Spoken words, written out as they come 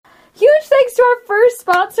thanks to our first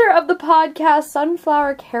sponsor of the podcast,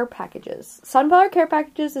 Sunflower Care Packages. Sunflower Care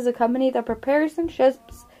Packages is a company that prepares and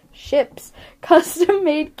ships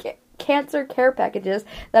custom-made cancer care packages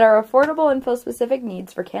that are affordable and fill specific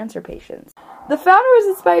needs for cancer patients. The founder was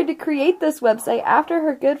inspired to create this website after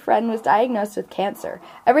her good friend was diagnosed with cancer.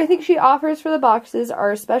 Everything she offers for the boxes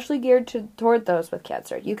are especially geared toward those with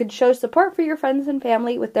cancer. You can show support for your friends and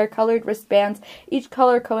family with their colored wristbands, each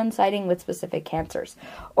color coinciding with specific cancers.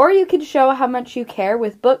 Or you can show how much you care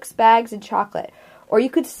with books, bags, and chocolate. Or you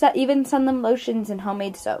could even send them lotions and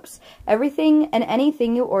homemade soaps. Everything and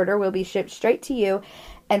anything you order will be shipped straight to you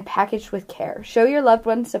and packaged with care. Show your loved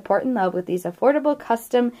ones support and love with these affordable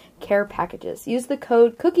custom care packages. Use the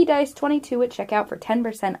code CookieDice22 at checkout for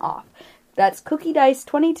 10% off. That's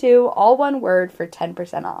CookieDice22, all one word, for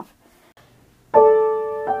 10% off.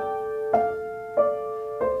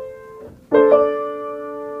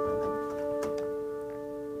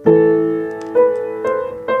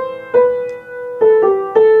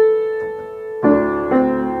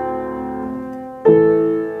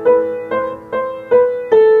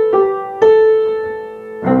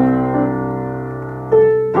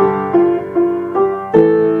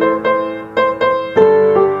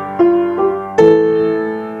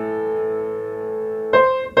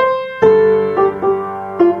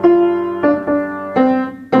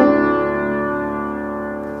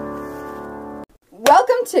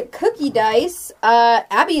 To Cookie Dice.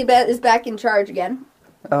 Abby is back in charge again.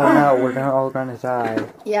 Oh no, we're all gonna die.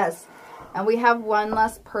 Yes. And we have one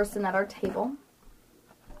less person at our table.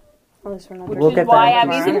 Which is why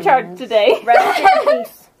Abby's in charge today.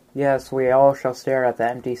 Yes, we all shall stare at the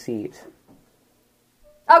empty seat.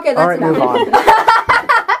 Okay, that's enough. Move on.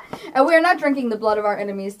 And we are not drinking the blood of our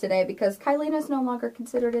enemies today because Kylena is no longer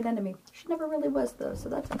considered an enemy. She never really was, though, so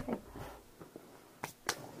that's okay.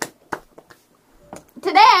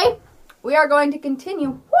 Today, we are going to continue.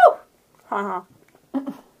 Woo! Haha.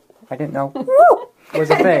 I didn't know. Woo! Was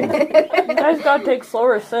a thing. You guys gotta take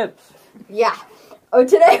slower sips. Yeah. Oh,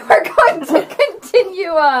 today we're going to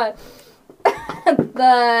continue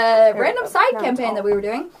the random side campaign that we were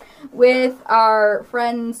doing with our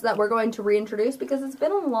friends that we're going to reintroduce because it's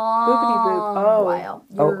been a long while.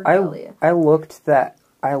 I looked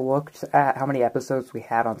at how many episodes we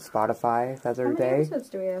had on Spotify the other day. How many episodes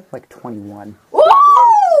do we have? Like 21. Woo!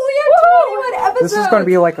 We have 21 episodes! This is going to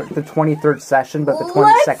be like the 23rd session, but the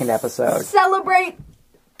 22nd episode. Celebrate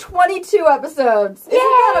 22 episodes! Isn't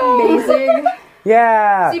that amazing?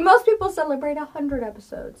 Yeah! See, most people celebrate 100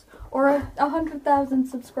 episodes, or 100,000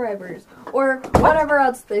 subscribers, or whatever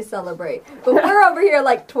else they celebrate. But we're over here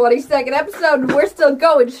like 22nd episode, and we're still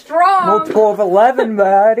going strong! Multiple of 11,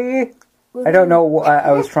 buddy! I don't know what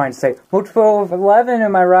I was trying to say. Multiple of 11,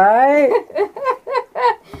 am I right?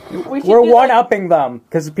 We're one-upping them,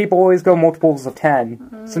 because people always go multiples of 10.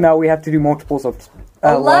 Mm-hmm. So now we have to do multiples of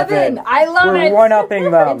 11. I love it! We're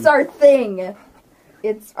one-upping them. It's our thing.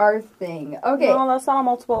 It's our thing. Okay. No, that's not a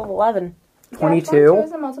multiple of 11. 22?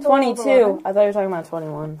 22. I thought you were talking about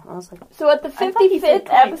 21. I was like... So at the 55th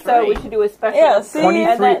episode, we should do a special... Yeah, see?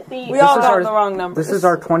 23. We all got the wrong numbers. This is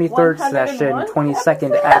our 23rd session,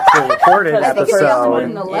 22nd actual recorded episode.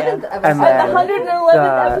 And then at the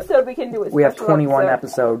 111th episode, we can do a special we have 21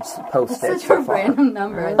 episodes posted. It's such a random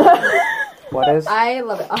number. What is? I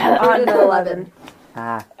love it. 111.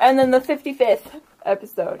 And then the 55th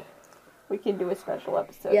episode, we can do a special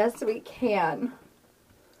episode. Yes, we can.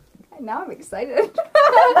 Now I'm excited.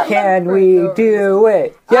 Can we do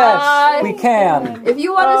it? Yes, we can. If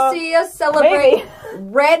you want to see us celebrate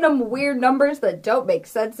random weird numbers that don't make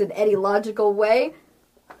sense in any logical way,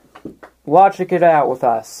 logic it out with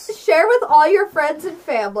us. Share with all your friends and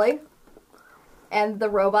family. And the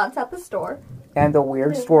robots at the store. And the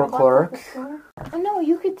weird store clerk. Oh no,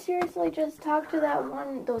 you could seriously just talk to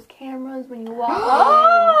those cameras when you walk.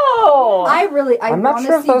 Oh! I'm not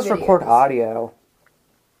sure if those record audio.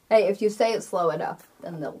 Hey, if you say it slow enough,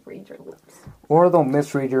 then they'll read your lips. Or they'll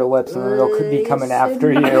misread your lips and they'll be coming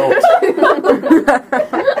after you.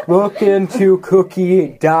 Look into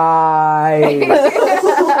Cookie Dice.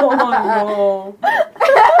 Oh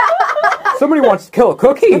no. Somebody wants to kill a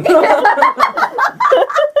cookie.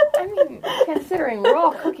 I mean, considering we're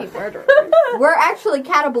all cookie murderers. We're actually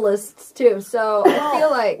cannibalists too, so I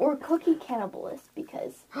feel like... We're cookie cannibalists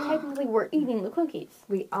because technically we're eating the cookies.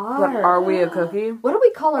 We are. Are we a cookie? What do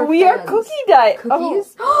we call our fans? We are cookie diet.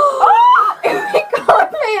 Cookies? Oh. We call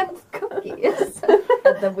our fans cookies.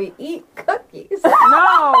 And then we eat cookies.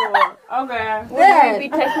 No! Okay. Then, would we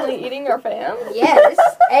be technically eating our fans? Yes,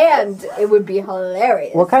 and it would be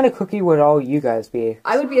hilarious. What kind of cookie would all you guys be?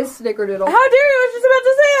 I would be a snickerdoodle. How dare you? I was just about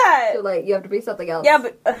to say that! Too late. You have to be something else. Yeah,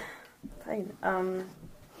 but... Fine. I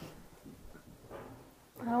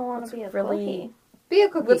don't want to be a really- cookie. Be a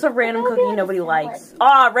cookie. What's a random Maybe cookie on nobody the likes? salad.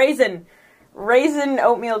 Ah, raisin. Raisin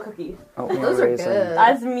oatmeal cookie. Oatmeal Those are raisin. good.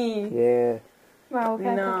 That's me. Yeah. Wow, what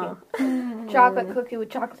kind No. of cookie? Chocolate cookie with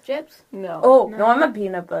chocolate chips? No. Oh, no, I'm a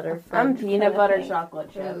peanut butter. I'm Fudge peanut butter cake. chocolate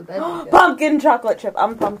Ooh, chip. that'd be good. Pumpkin chocolate chip.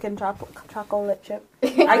 I'm pumpkin chocolate chip.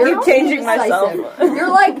 I You're keep changing myself. indecisive.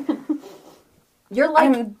 You're like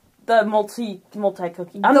I'm the multi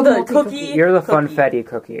cookie. I'm The the, multi-cookie. cookie. You're the cookie. funfetti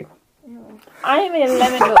cookie. I am a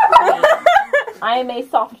lemon cookie. I am a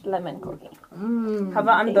soft lemon cookie. How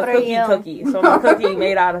about I'm the What are cookie you? cookie? So I'm a cookie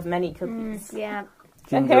made out of many cookies. Yeah,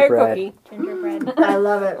 A hair Gingerbread. cookie. gingerbread. I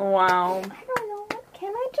love it. Wow. I don't know.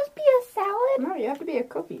 Can I just be a salad? No, you have to be a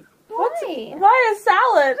cookie. Why? Why a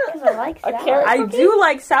salad? Because I like A salad. carrot. I do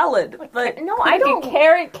like salad, but No, I don't.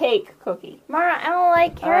 carrot cake cookie. Mara, I don't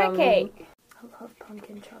like carrot cake. I love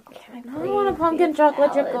pumpkin chocolate. Can I want a pumpkin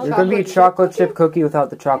chocolate chip cookie. You're gonna be a chocolate chip cookie without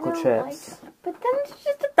the chocolate chips. But then it's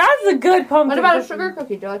just That's a good pumpkin. What about a cookie. sugar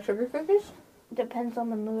cookie? Do you like sugar cookies? depends on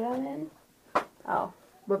the mood I'm in. Oh,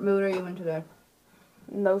 What mood are you in today?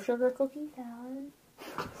 no sugar cookie. Salad.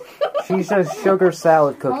 She's a sugar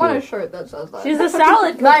salad I want a cookie. shirt that says that. She's a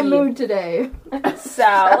salad cookie. My mood today.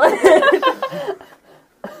 Salad.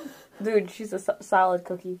 Dude, she's a salad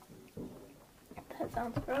cookie. That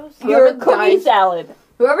sounds gross. You're a cookie cookie salad.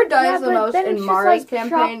 Whoever dies Yeah, the but most then in it's just, Mara's like,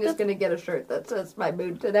 campaign chopped is gonna get a shirt that says "My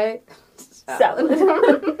mood today."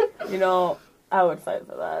 Salad. You know, I would fight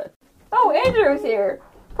for that. Oh, Andrew's here.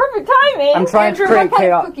 Perfect timing. I'm trying Andrew, to create what kind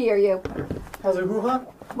chaos. of cookie are you? How's it, hoo-ha?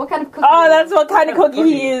 What kind of cookie? Oh, that's what kind of cookie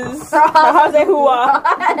he is. How's it hua?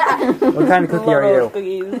 What kind of cookie are you?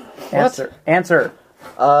 Cookies. Answer.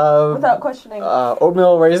 Without questioning.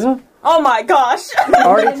 Oatmeal raisin? Oh my gosh.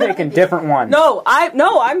 Already taken different one. No,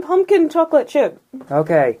 I'm pumpkin chocolate chip.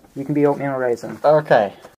 Okay, you can be oatmeal raisin.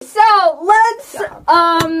 Okay. So let's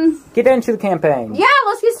Get into the campaign. yeah,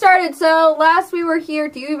 let's get started. So last we were here.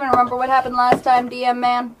 Do you even remember what happened last time, DM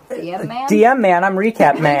man? DM man. DM man, I'm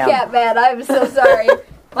recap man. Recap man. I'm so sorry.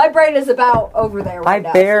 My brain is about over there. I Right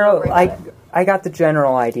now, so don't worry barely, about it. I got the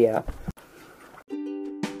general idea.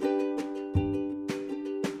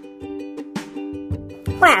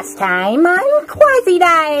 Last time on Quasi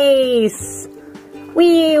Dice,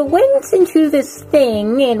 we went into this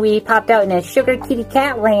thing and we popped out in a sugar kitty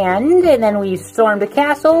cat land, and then we stormed a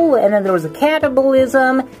castle, and then there was a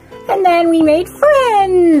cannibalism, and then we made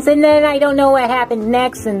friends, and then I don't know what happened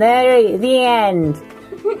next, and there, the end.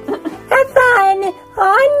 Have fun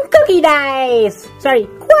on Cookie Dice! Sorry,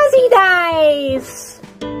 Quasi Dice!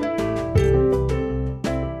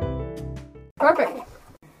 Perfect.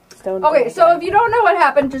 Okay, so if you don't know what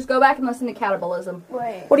happened, just go back and listen to Cannibalism.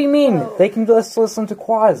 Wait. What do you mean? They can just listen to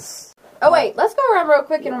Quaz. Oh wait, let's go around real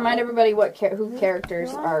quick and remind everybody what who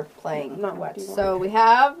characters are playing what. So we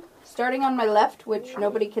have, starting on my left, which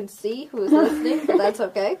nobody can see who is listening, but that's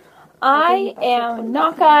okay. I am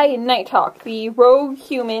Nakai Nighthawk, the rogue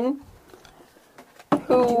human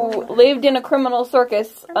who lived in a criminal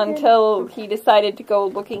circus until he decided to go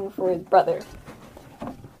looking for his brother.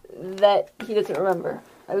 That he doesn't remember.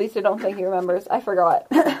 At least I don't think he remembers. I forgot.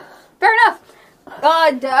 Fair enough.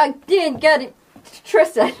 I didn't get it.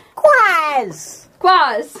 Tristan. Quaz!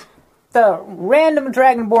 Quaz. The random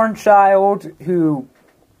dragonborn child who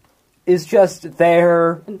is just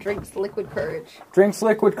there, And drinks liquid courage. drinks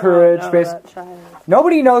liquid courage.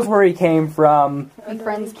 Nobody knows where he came from.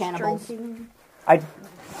 Befriends cannibals.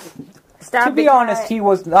 To be honest, he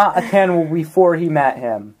was not a cannibal before he met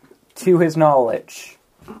him, to his knowledge.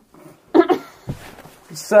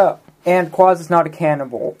 So, and Quaz is not a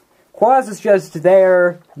cannibal. Quaz is just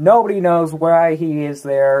there. Nobody knows why he is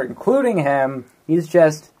there, including him. He's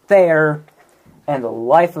just there. And the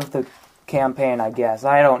life of the campaign, I guess.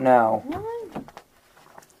 I don't know.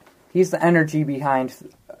 He's the energy behind...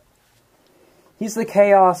 He's the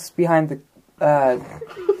chaos behind the...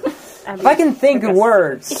 if I can think of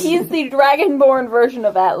words. He's the dragonborn version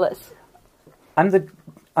of Atlas. I'm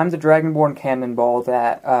the Dragonborn cannonball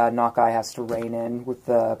that Nakai has to rein in with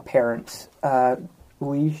the parent child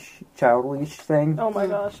leash thing. Oh my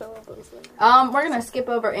gosh, I love those things. We're gonna skip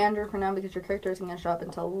over Andrew for now because your character isn't gonna show up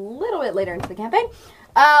until a little bit later into the campaign.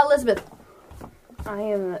 Elizabeth. I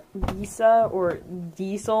am Disa, or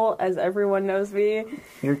Diesel, as everyone knows me.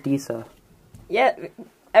 You're Disa. Yeah,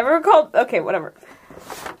 ever called... Okay, whatever.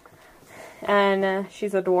 And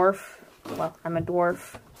she's a dwarf. Well, I'm a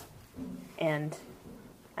dwarf. And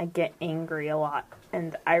I get angry a lot.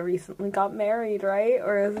 And I recently got married, right?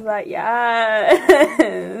 Or is that...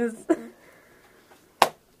 Yes!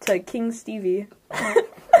 To King Stevie.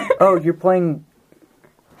 Oh, you're playing...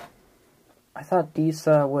 I thought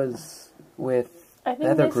Disa was with I the think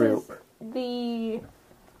other this group. is the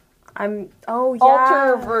Oh, yeah.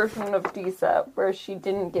 alter version of Disa, where she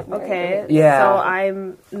didn't get married. Okay. Yeah. So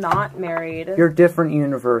I'm not married. You're different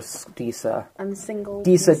universe, Disa. I'm single.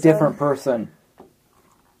 Disa, different person.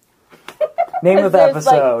 Name of the There's,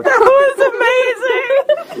 like- episode. That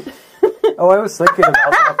was amazing! Oh, I was thinking about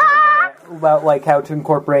that for a minute. About, like, how to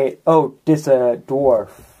incorporate, Disa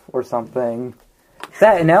dwarf or something. Is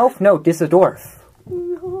that an elf? No, Disa dwarf.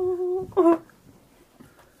 No.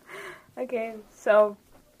 Okay, so,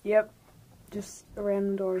 yep. Just a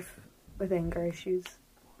random dwarf with anger issues.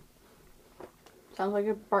 Sounds like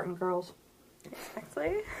a Barton Girls.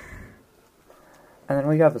 Exactly. And then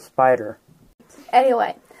we got the spider.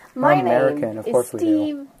 Anyway, my We're American, name of is course we do.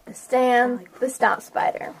 Steve the Stan the Stomp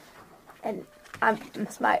Spider. And I'm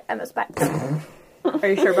a spider. Are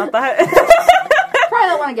you sure about that? Try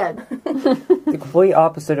that one again. The complete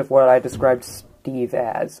opposite of what I described Steve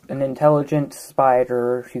as. An intelligent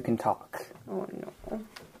spider who can talk. Oh, no.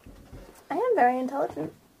 I am very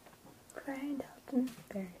intelligent. Very intelligent.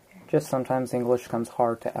 Very. Just sometimes English comes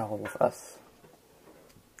hard to all of us.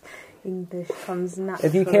 English comes not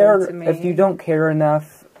If you to me. if you don't care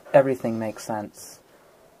enough, everything makes sense.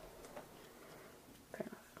 Fair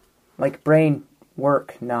enough. Like brain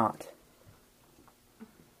work not.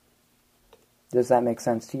 Does that make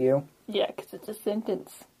sense to you? Yeah, because it's a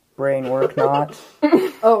sentence. Brain work not.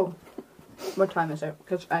 Oh. What time is it?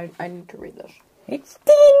 Because I need to read this. It's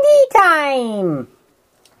D&D time!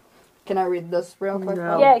 Can I read this real quick?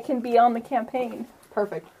 No. Yeah, it can be on the campaign.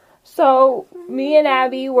 Perfect. So, me and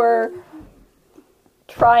Abby were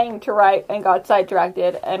trying to write and got sidetracked,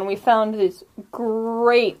 and we found this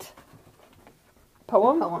great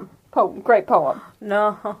poem. Great poem.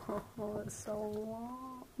 No. It's so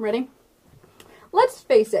long. Ready? Let's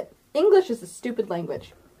face it, English is a stupid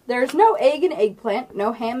language. There's no egg in eggplant,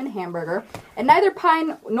 no ham in hamburger, and neither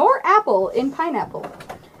pine nor apple in pineapple.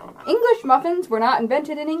 English muffins were not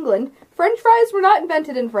invented in England. French fries were not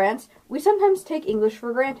invented in France. We sometimes take English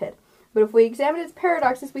for granted. But if we examine its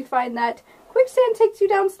paradoxes, we find that quicksand takes you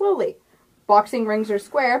down slowly. Boxing rings are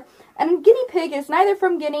square, and a guinea pig is neither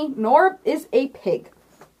from Guinea nor is a pig.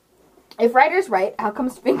 If writers write, how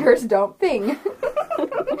comes fingers don't ping?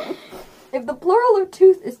 If the plural of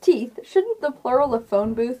tooth is teeth, shouldn't the plural of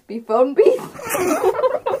phone booth be phone beef?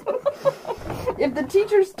 If the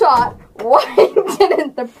teacher's taught, why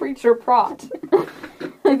didn't the preacher prot?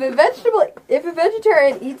 If a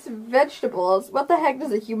vegetarian eats vegetables, what the heck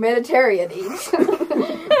does a humanitarian eat?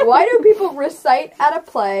 Why do people recite at a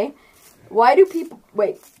play? Why do people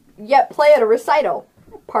play at a recital?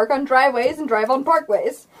 Park on driveways and drive on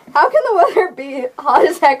parkways. How can the weather be hot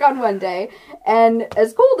as heck on one day and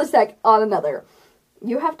as cold as heck on another?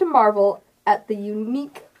 You have to marvel at the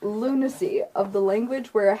unique lunacy of the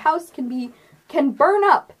language where a house can burn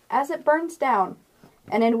up as it burns down,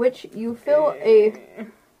 and in which you fill in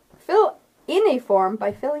a form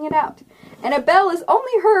by filling it out. And a bell is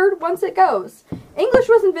only heard once it goes. English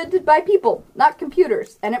was invented by people, not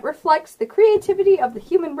computers, and it reflects the creativity of the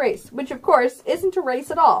human race, which of course isn't a race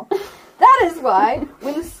at all. That is why,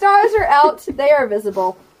 when the stars are out, they are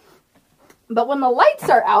visible. But when the lights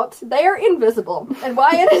are out, they are invisible. And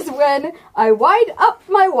why it is when I wind up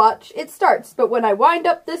my watch, it starts, but when I wind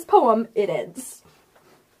up this poem, it ends.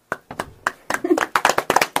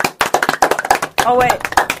 Oh, wait.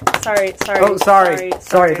 Sorry. Oh,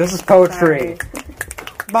 sorry. This is poetry.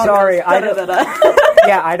 Sorry, I don't.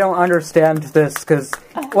 Yeah, I don't understand this because.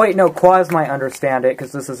 Wait, no, Quaz might understand it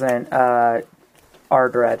because this isn't our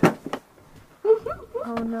dread.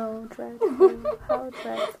 Oh no, dread. How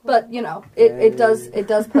dread. But you know, it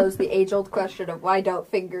does pose the age-old question of why don't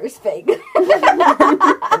fingers fig?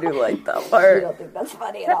 I do like that You part. don't think that's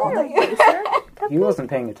funny at all, do you? He wasn't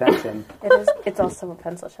paying attention. It's also a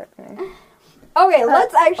pencil sharpener. Okay,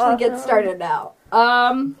 let's actually get started now.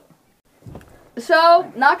 So,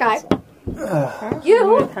 Nakai,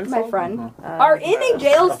 you, my friend, are in a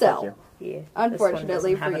jail cell. Yeah,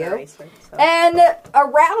 Unfortunately for you. Eraser, so. And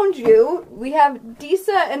around you, we have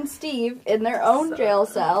Disa and Steve in their own jail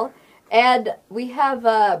cell. And we have,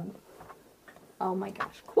 oh my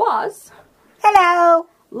gosh, Quaz. Hello.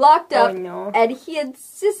 Locked up, Oh, no. and he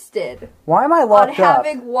insisted Why am I on locked up?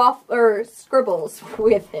 having scribbles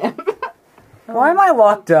with him. Why am I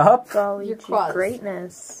locked up? Golly Your gee, Quaz.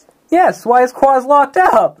 greatness. Yes, why is Quaz locked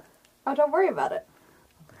up? Oh, don't worry about it.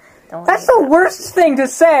 Don't That's worry the worst thing to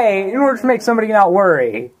say in order to make somebody not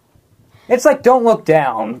worry. It's like, don't look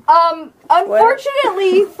down.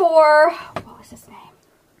 Unfortunately for, what was his name?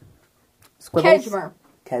 Squibbles? Kejmer.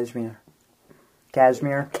 Cashmere.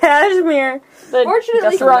 Cashmere. The Fortunately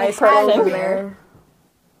just for wrong nice person. Kejmer,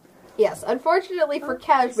 Yes, unfortunately for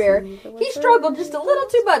Cashmere, he struggled just a little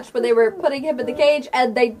too much when they were putting him in the cage,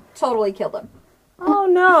 and they totally killed him. Oh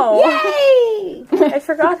no! Yay! I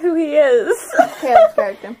forgot who he is. Caleb's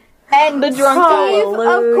character. And The drunk Steve, of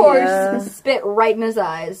Hallelujah. course, spit right in his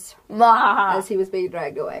eyes as he was being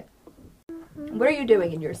dragged away. What are you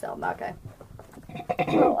doing in your cell, Nakai?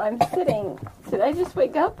 Well, I'm sitting. Did I just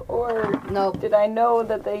wake up, or Nope. did I know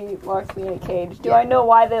that they locked me in a cage? Do Yeah. I know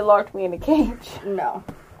why they locked me in a cage? No.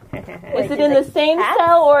 Is it in the same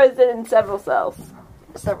cell, or is it in several cells?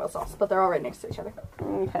 Several cells, but they're all right next to each other.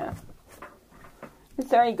 Okay. Is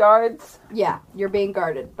there any guards? Yeah, you're being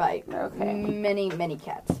guarded by Okay. many, many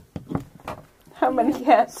cats. How many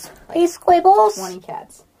cats? Hey, Squibbles. 20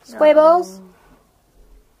 cats. Squibbles.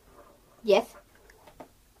 Yes?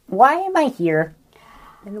 Why am I here?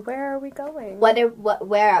 And where are we going?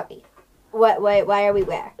 Where are we? Why are we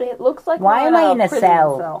where? It looks like Why we're am I in a prison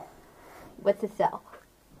cell? What's the cell?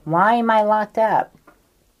 Why am I locked up?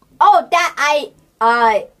 Oh, that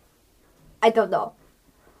I don't know.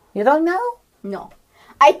 You don't know? No.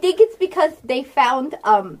 I think it's because they found,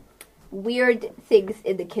 weird things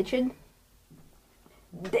in the kitchen.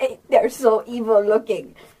 They're so evil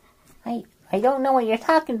looking. I don't know what you're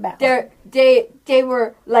talking about. They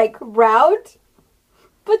were, like, round,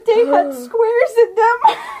 but they had squares in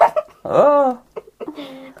them. Oh.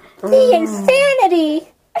 The insanity!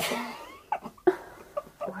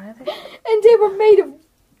 What are they? And they were made of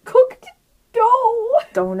cooked dough.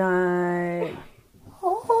 Donut.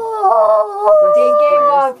 Oh, They gave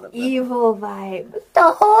off evil vibes.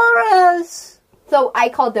 the horrors! So I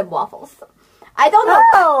called them waffles. I don't know.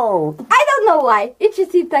 Oh, I don't know why. It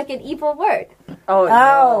just seems like an evil word. Oh,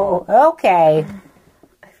 oh, no. okay.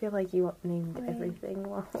 I feel like you named everything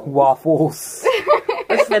waffle. Waffles.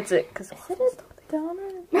 Which fits it, because No,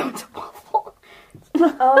 it's a waffle.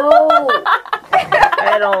 Oh.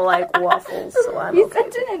 I don't like waffles, so I'm He okay.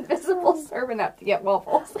 sent an invisible servant out to get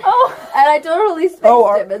waffles. Oh, And I totally spaced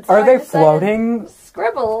Oh, him. And so are I they decided, floating?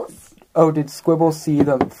 Scribbles. Oh, did Squibble see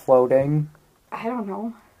them floating? I don't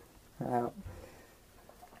know.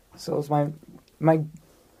 So is am I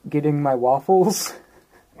getting my waffles?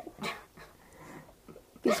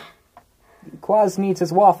 Quaz needs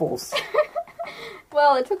his waffles.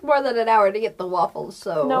 Well, it took more than an hour to get the waffles,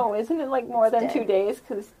 so... no, isn't it like more than Dead. 2 days?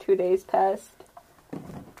 Because 2 days passed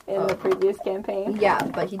in the previous campaign. Yeah,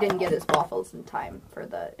 but he didn't get his waffles in time for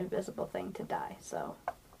the invisible thing to die, so...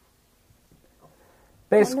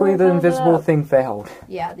 Basically, the Wonder what invisible up. thing failed.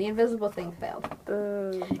 Yeah, the invisible thing failed.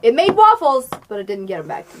 Uh, It made waffles, but it didn't get him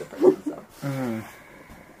back to the prison, so...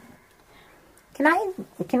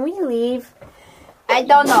 Can we leave? I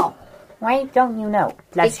don't know. Why don't you know?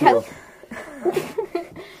 Bless you.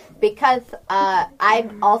 Because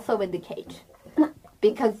I'm also in the cage.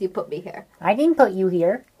 Because you put me here. I didn't put you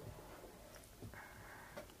here.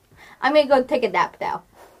 I'm gonna go take a nap now.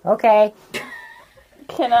 Okay.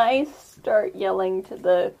 Can I start yelling to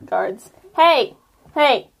the guards? Hey!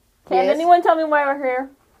 Hey! Can Yes? anyone tell me why we're here?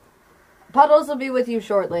 Puddles will be with you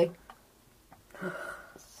shortly.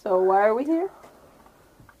 So why are we here?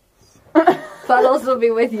 Puddles will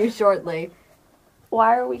be with you shortly.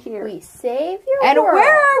 Why are we here? We save your And world.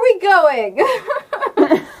 where are we going?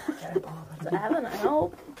 To heaven, I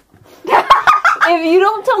hope. If you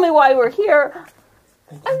don't tell me why we're here,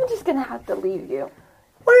 I'm just gonna have to leave you.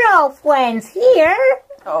 We're all friends here.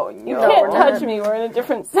 Oh, you No, can't we're touch not. me. We're in a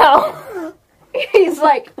different cell. He's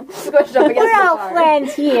like squished up against We're the all car,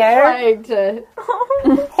 friends here. trying to...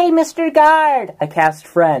 Hey, Mr. Guard. I cast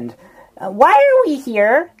friend. Why are we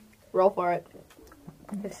here? Roll for it.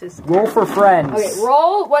 this is Roll for friends. Okay,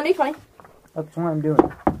 roll 1d20. That's what I'm doing.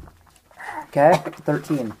 Okay,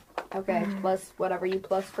 13. Okay, plus whatever you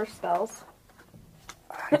plus for spells.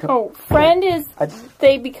 Oh, friend is I,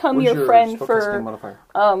 they become What's your friend spellcasting for modifier?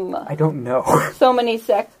 I don't know. so many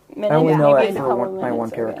minutes. I only know maybe it a for couple my one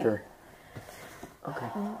minutes, okay. character.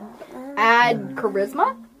 Add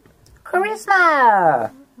charisma.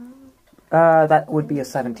 Charisma. That would be a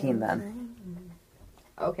 17 then.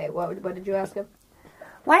 Okay, what did you ask him?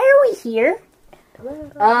 Why are we here?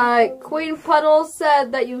 Queen Puddle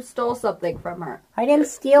said that you stole something from her. I didn't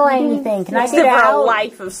steal anything. Can I Except get for a out?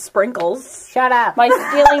 life of sprinkles. Shut up. My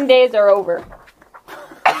stealing days are over.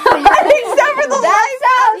 Except for the That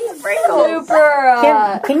sounds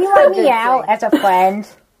super, Can you let me convincing. out as a friend?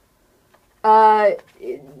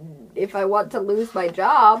 If I want to lose my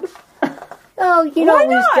job, Oh, you don't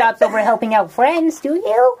lose jobs over helping out friends, do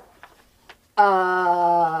you? do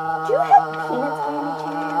you have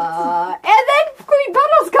and then Queen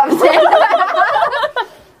Puddles comes in.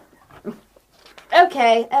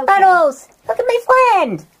 Okay. Puddles, look at my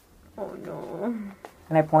friend. Oh no.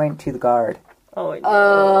 And I point to the guard. Oh,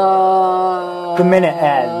 no. The minute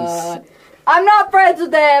ends. I'm not friends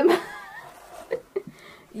with them.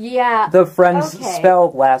 Yeah. The friend's Okay.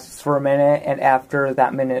 spell lasts for a minute, and after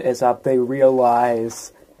that minute is up, they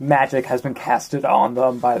realize magic has been casted on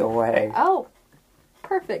them, by the way. Oh,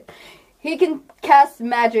 perfect. He can cast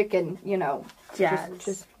magic and, Jazz.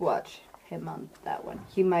 just watch him on that one.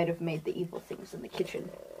 He might have made the evil things in the kitchen.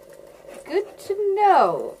 Good to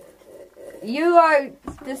know. You are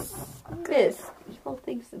dismissed. Evil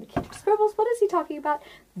things in the kitchen. Scribbles, what is he talking about?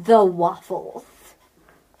 The waffles.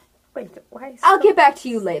 Wait, why? I'll get back to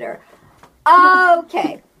you later.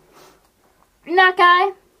 Okay.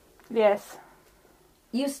 Nakai, Yes.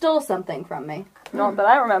 you stole something from me. Not that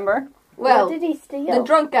I remember. Well, What did he steal? the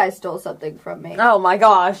drunk guy stole something from me. Oh my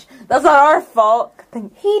gosh. That's not our fault.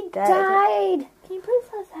 He died. Can you please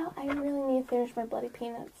let us out? I really need to finish my bloody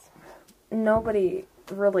peanuts. Nobody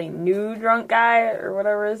really knew drunk guy or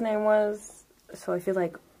whatever his name was, so I feel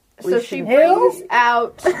like we So should she brings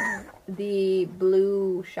out the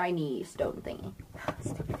blue shiny stone thingy.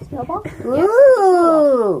 Snowball?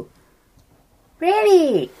 Ooh!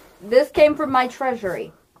 Pretty! This came from my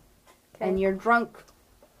treasury. And your drunk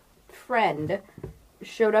friend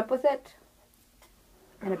showed up with it.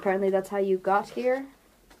 And apparently that's how you got here.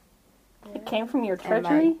 It came from your Am I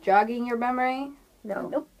treasury? jogging your memory? No.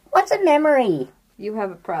 Nope. What's a memory? You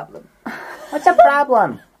have a problem. What's a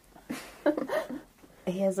problem?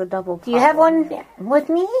 He has a double. Do you have one with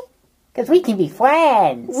me? Because we can be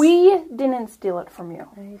friends. We didn't steal it from you.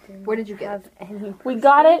 Where did you get it? Any... We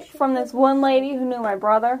got it from this one lady who knew my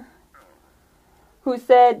brother, who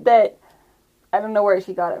said that, I don't know where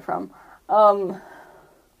she got it from,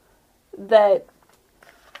 that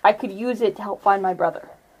I could use it to help find my brother.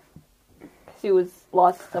 Because he was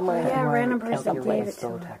lost somewhere. Yeah, random Count person your gave it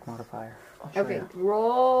spell to him. attack modifier. I'll show Okay, you.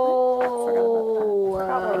 roll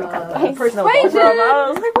Snowball. persuasion. I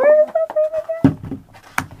was like, where is that?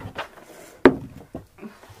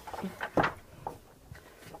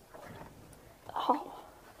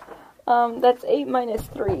 That's 8 minus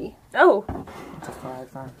 3. Oh, It's a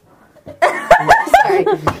 5, then. Sorry.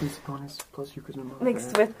 Proficiency bonus plus your charisma modifier.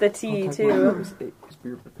 mixed with the T Contact too. modifier is 8, 'cause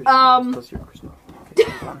your proficiency bonus plus your charisma.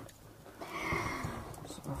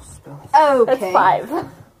 Spell. Okay. That's 5.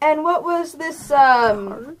 And what was this,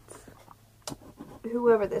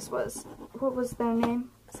 whoever this was? What was their name?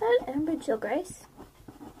 Is that Amber Jill Grace?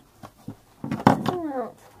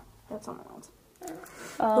 Oh, That's someone else.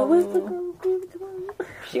 What was the girl's name?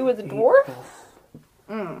 She was a dwarf?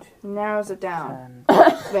 Narrows it down.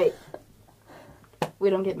 10. Wait. We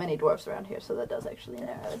don't get many dwarfs around here, so that does actually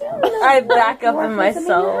narrow it down. I back up in I mean, you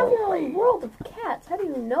myself. have your own world of cats. How do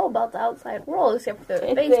you know about the outside world except for the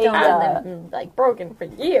It's space a, stones and then like broken for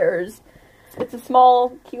years? It's a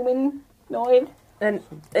small humanoid. And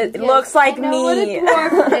it Yes, looks like I know what me. a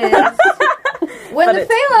dwarf is. When But the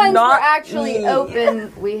it's Phalines were not actually me.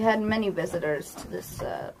 open, we had many visitors to this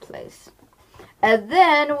place. And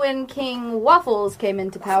then when King Waffles came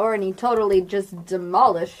into power and he totally just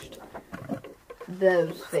demolished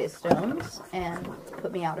those face stones and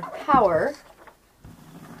put me out of power.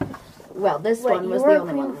 Well, this one was the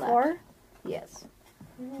only one left. Yes.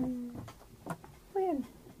 Weird.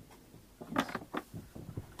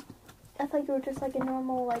 I thought you were just like a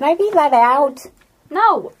normal like. Can I be let out?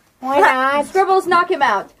 No! Why not? Scribbles, knock him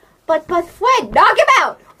out. But Fred, knock him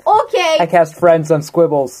out! Okay! I cast Friends on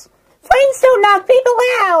Squibbles. Friends don't knock people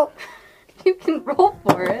out! You can roll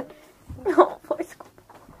for it.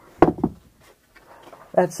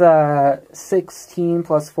 That's 16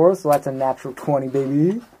 plus 4, so that's a natural 20,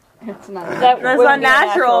 baby. It's not. That That's wouldn't be a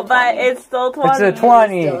unnatural, but 20. it's still 20. It's a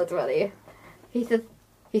 20. Still, it's ready. He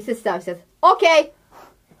says stop. He says, okay.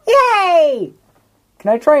 Yay!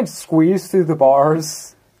 Can I try and squeeze through the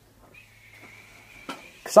bars?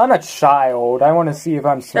 Because I'm a child. I want to see if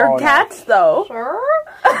I'm small They're enough. cats, though. Sure.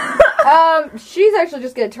 She's actually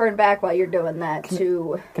just gonna turn back while you're doing that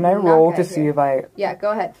to. Can I knock roll out to see here. if I... Yeah,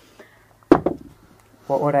 go ahead.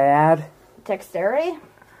 What would I add? Dexterity.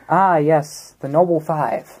 Ah, yes. The Noble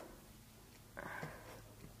 5.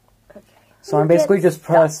 Okay. So I'm basically just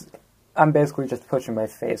I'm basically just pushing my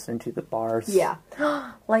face into the bars. Yeah.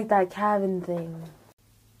 Like that cabin thing.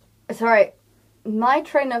 Sorry. My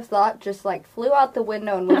train of thought just like flew out the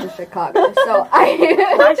window and went to Chicago. So I.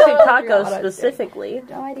 Why totally forgot Chicago what I was specifically? doing.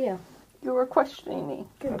 No idea. You were questioning me.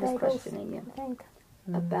 I was questioning you Think.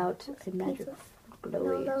 about the magic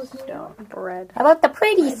glowy No, those stone Bread. How about the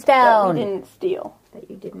pretty That we stone? didn't steal. that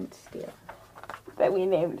you didn't steal. That we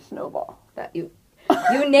named Snowball. That you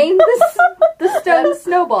named the stone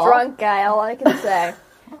Snowball. Drunk guy, all I can say.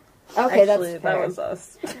 Okay, Actually, that's fair. that was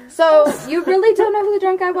us. So, you really don't know who the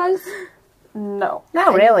drunk guy was? No. Not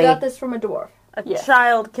And really. You got this from a dwarf. A Yes.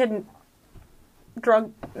 child can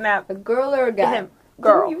drunk nap A girl or a guy? him.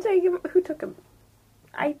 Girl. Didn't you take him? Who took him?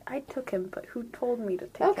 I took him, but who told me to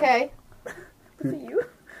take him? Okay. Was it you?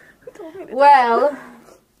 Who told me to Well,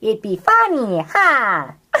 It'd be funny,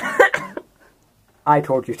 ha! I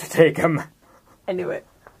told you to take him. I knew it.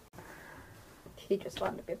 he just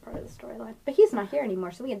wanted to be a part of the storyline. But he's not here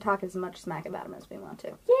anymore, so we can talk as much smack about him as we want to.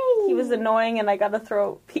 Yay! He was annoying, and I got to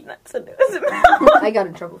throw peanuts into his mouth I got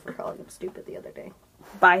in trouble for calling him stupid the other day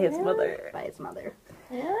by his mother. by his mother.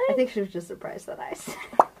 I Really? think she was just surprised that I said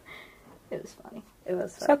it. It was funny. It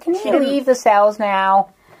was. So can She you didn't- leave the cells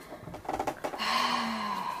now?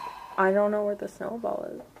 I don't know where the snowball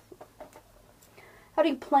is. How do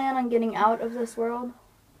you plan on getting out of this world?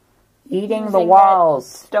 Eating the Using walls.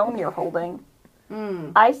 Stone you're holding.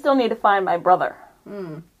 Hmm. I still need to find my brother.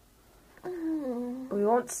 Hmm. We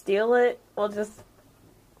won't steal it. We'll just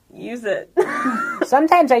use it.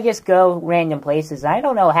 Sometimes I just go random places. I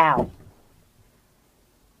don't know how.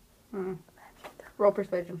 Roll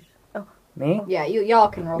persuasion. Me? Yeah, y'all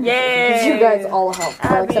can roll Yay! persuasion because you guys all help.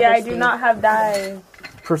 Well, Abby, except for I do Steve. not have dice.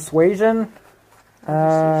 Persuasion?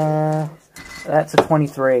 That's a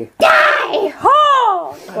 23.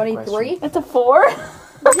 Oh! 23. It's a 4.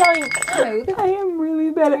 Yikes. Smooth. I am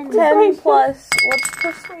really bad at 10 plus. What's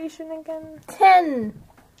persuasion again? 10.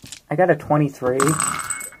 I got a 23.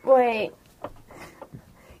 Wait.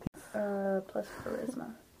 Plus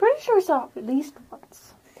charisma. Pretty sure it's off at least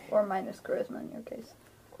once. Or minus charisma in your case.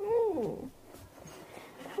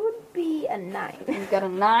 That would be a 9. You got a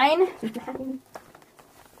 9.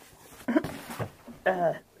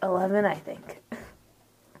 11, I think.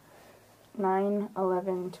 9,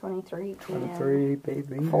 11, 23, 23,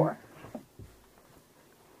 baby. 4.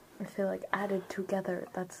 I feel like added together,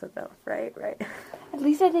 that's enough, right? Right. At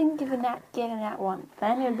least I didn't get a nat 1.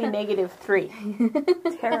 Then it would be negative 3.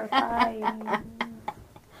 Terrifying.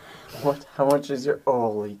 What? How much is your...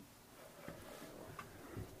 Holy...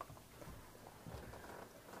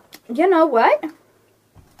 You know what?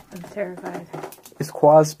 I'm terrified. Is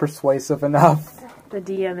Quaz persuasive enough? The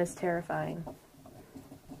DM is terrifying.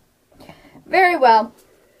 Very well.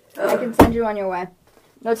 I can send you on your way.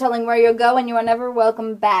 No telling where you'll go, and you are never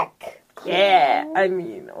welcome back. Yeah, I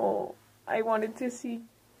mean, I wanted to see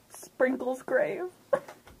Sprinkle's grave.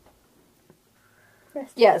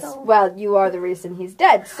 Yes, well, you are the reason he's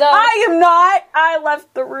dead, so... I am not! I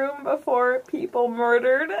left the room before people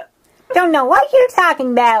murdered. Don't know what you're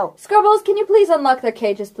talking about. Scribbles, can you please unlock their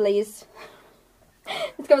cages, please?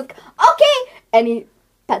 Scribbles, okay! And he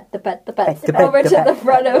pet over to the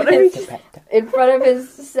front of his... in front of his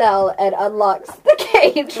cell and unlocks the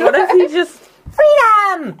cage. What if he just...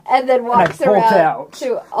 Freedom! And then walks And I bolt around out.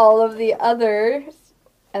 to all of the others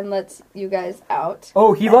and lets you guys out.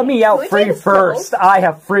 Oh, he let me out we free take the first. I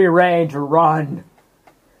have free reign to run.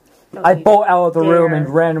 I bolt out of the room and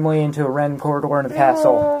randomly into a random corridor in the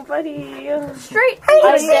castle. Oh, buddy. Straight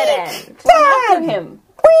I to the did after him.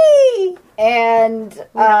 Whee! And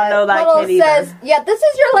don't know that Puddle kid either. says, yeah, this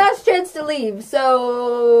is your last chance to leave,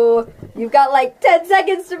 so you've got like 10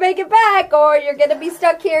 seconds to make it back, or you're gonna be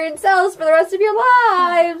stuck here in cells for the rest of your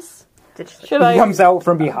lives. Should He I? comes out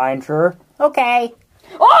from behind her. Okay.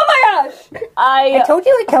 Oh my gosh! I told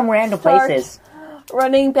you I'd come random Start. places.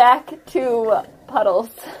 Running back to Puddles.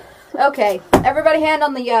 Okay, everybody hand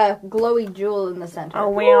on the glowy jewel in the center. Oh,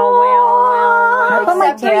 wow. Can I put my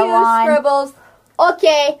Except for tail you, on? Scribbles.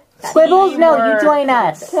 Okay. Squibbles, no, you join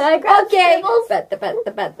us. Can I grab Scribbles?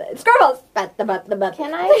 Scribbles!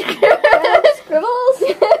 Can I? Scribbles?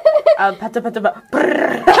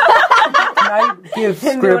 Can I give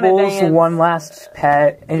Him doing a Scribbles dance. one last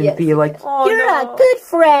pet and Yes. be like, Oh, You're no. a good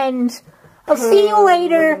friend. I'll see you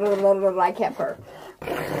later. I can't purr.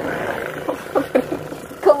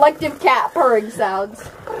 Collective cat purring sounds.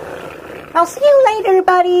 I'll see you later,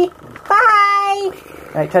 buddy. Bye.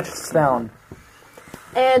 I touch the stone.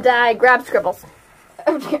 And I grab Scribbles.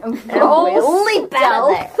 Roll Leap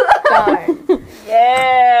out of there. Darn.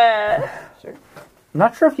 Yeah. I'm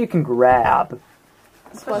not sure if you can grab.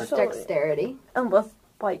 Plus dexterity. Unless,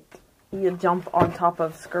 like, you jump on top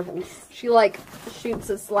of Scribbles. She like shoots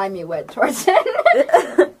a slimy web towards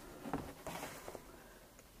it.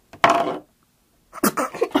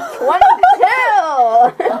 22!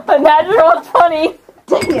 A natural 20.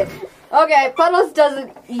 Dang it. Okay, Puddles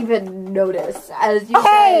doesn't even notice as you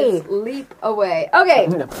Hey! guys leap away. Okay,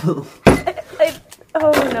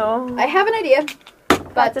 Oh, no. I have an idea.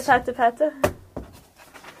 Pata.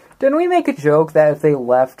 Didn't we make a joke that if they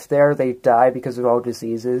left there, they'd die because of all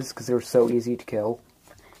diseases, because they were so easy to kill?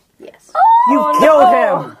 Yes. You killed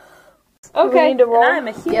him! Okay. We need to roll. And I'm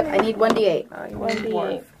a human. Yep, I need 1d8.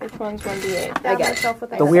 1d8. Which one's 1d8? I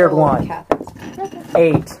got it. The weird one.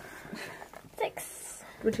 8. 6.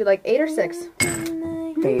 Would you like 8 or 6?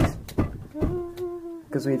 8.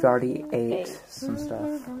 Because we've already ate some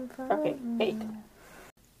stuff. Okay, 8.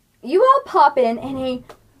 You all pop in a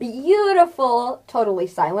beautiful, totally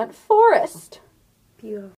silent forest.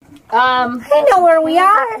 Beautiful. I know where we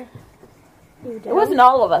are. It wasn't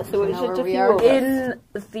all of us. It was just a few of us. In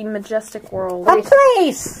the majestic world. A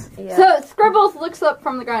place. Yeah. So Scribbles looks up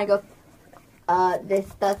from the ground and goes, this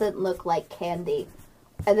doesn't look like candy.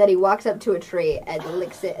 And then he walks up to a tree and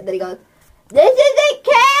licks it. And then he goes, this isn't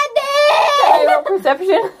candy! I roll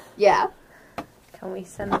perception. Yeah. Can we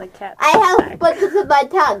send the cat I have back? splinters in my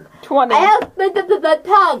tongue. 20. I have splinters in my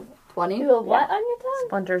tongue. 20. You have what on your tongue?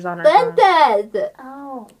 Splinters on her tongue. Splinters!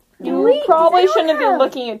 Oh. You probably shouldn't have been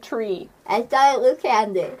looking at a tree. I thought it was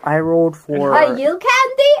candy. I rolled for... Are you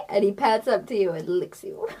candy? And he pats up to you and licks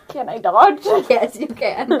you. Can I dodge? Yes, you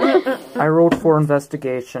can. I rolled for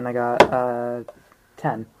investigation. I got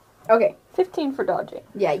 10. Okay. 15 for dodging.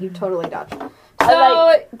 Yeah, you totally dodged.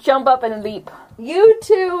 I jump up and leap. You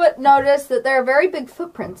two notice that there are very big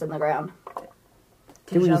footprints in the ground.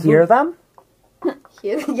 Do we hear them?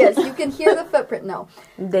 Yes, you can hear the footprint. No.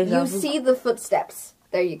 Deja You vu. see the footsteps.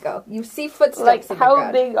 There you go. You see footsteps Like, in the how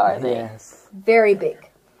ground. big are they? Yes. Very big.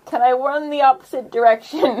 Can I run the opposite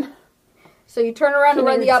direction? So you turn around and Can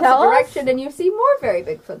run you the opposite tell us? direction and you see more very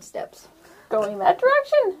big footsteps. Going that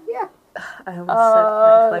direction? Yeah. I almost said, can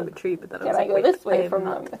I climb a tree, but then I Can was I like, go wait, this I way am from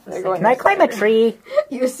not them if the they're same. going Can I climb a tree?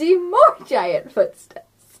 You see more giant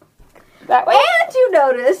footsteps. that way? And you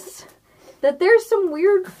notice that there's some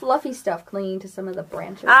weird fluffy stuff clinging to some of the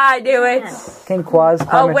branches. I do it. Can Quaz Oh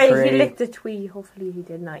climb a wait, tree? he licked a tree. Hopefully he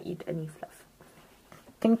did not eat any fluff.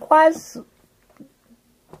 Can Quaz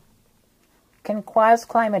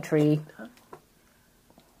climb a tree?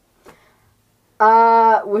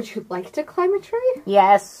 Would you like to climb a tree?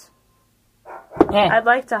 Yes. Eh. I'd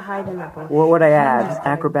like to hide in a bush. What would I add?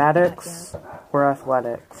 Acrobatics? Or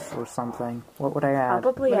athletics? Or something? What would I add?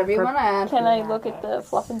 Probably Whatever you want to add. Can I look at the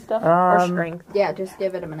fluff and stuff? or strength. Yeah, just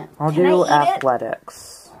give it a minute. I'll Can do I eat it?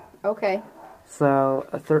 athletics. Okay. So,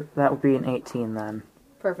 that would be an 18 then.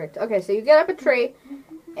 Perfect. Okay, so you get up a tree,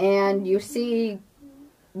 and you see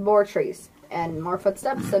more trees, and more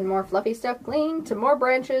footsteps, and more fluffy stuff clinging to more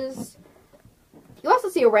branches. You also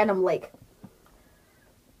see a random lake.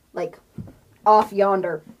 Like, off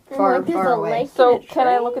yonder, far, Like, there's far a away. lake. So, in a can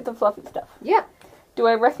I tree? look at the fluffy stuff? Yeah. Do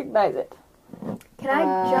I recognize it? Can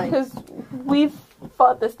I jump? Because we've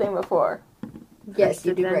fought this thing before. Yes,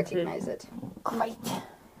 you do Advantage. recognize it. Great.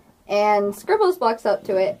 And Scribbles walks up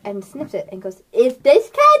to it and sniffs it and goes, "Is this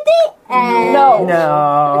candy?" And No.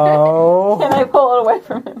 No! Can I pull it away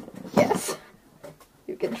from him? Yes.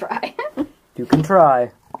 You can try. You can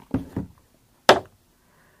try.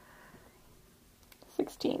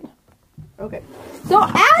 16. Okay. So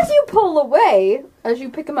as you pull away, as you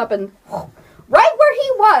pick him up and right where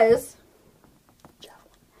he was,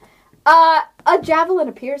 a javelin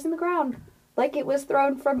appears in the ground. Like it was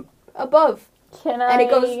thrown from above. Can And I it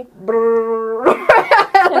goes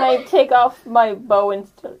can I take off my bow and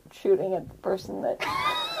start shooting at the person that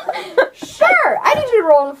Sure! I need you to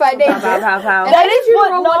roll and find danger. Pow, pow, pow. And That I need is you to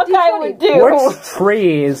what roll Knockeye 1d20. would do. Which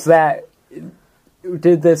trees that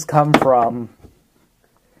did this come from?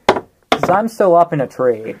 Because I'm still up in a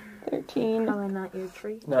tree. 13. Probably not your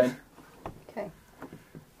tree. 9. Okay.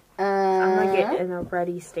 I'm gonna get in a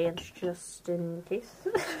ready stance just in case.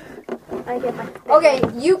 I get my. Okay,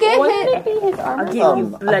 you get Wouldn't hit. it be his armor? I'll give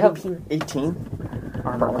you I bloody have peanut. 18.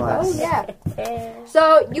 Armor Oh, class. yeah.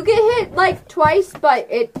 So you get hit like twice, but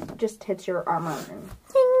it just hits your armor. And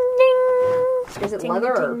is it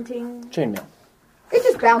leather or Chainmail. it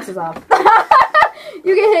just bounces off?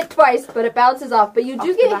 You get hit twice, but it bounces off. But you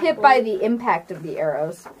do get hit by the impact of the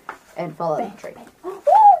arrows and fall out of the tree. Oh,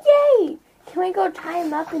 yay! Can we go tie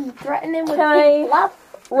him up and threaten him with Can big I- fluff?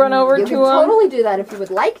 Run over You to can him. totally do that if you would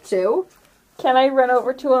like to. Can I run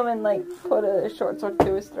over to him and like put a short sword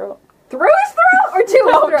through his throat? Through his throat or to his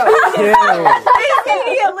throat? Ew.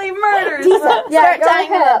 Immediately murders. Yeah, go tying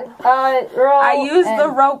him ahead. Roll. I use the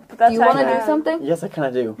and- rope. That's Do you want to how I do something? Yes, I kind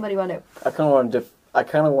of do. What do you want to do? I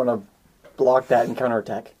kind of want to block that and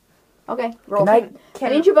counterattack. Okay, roll. Can I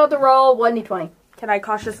need you both to roll 1d20. Can I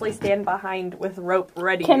cautiously stand behind with rope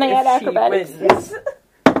ready? Can I if add she acrobatics? wins?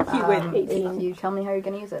 He wins. If you tell me how you're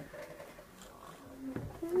going to use it.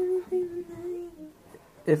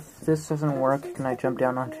 If this doesn't work, can I jump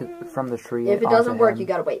down from the tree? If it onto doesn't work, him? you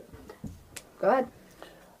got to wait. Go ahead.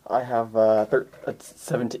 I have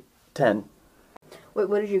 17, 10. Wait,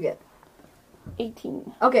 what did you get?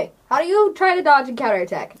 18. Okay, how do you try to dodge and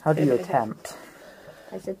counterattack? How do you attempt?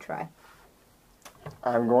 I said try.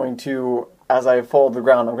 I'm going to, as I fall to the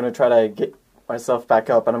ground, I'm going to try to get myself back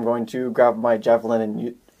up, and I'm going to grab my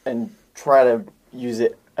javelin and try to use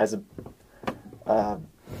it as a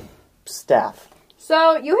staff.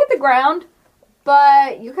 So, you hit the ground,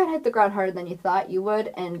 but you kind of hit the ground harder than you thought you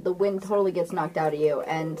would, and the wind totally gets knocked out of you,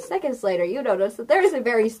 and seconds later you notice that there is a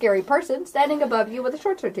very scary person standing above you with a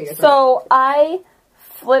short sword to your throat. So I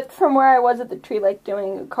flipped from where I was at the tree, like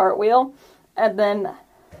doing a cartwheel, and then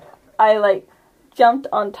I like jumped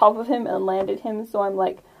on top of him and landed him, so I'm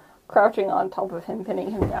like crouching on top of him,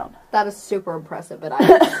 pinning him down. That is super impressive, and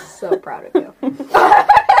I'm so proud of you.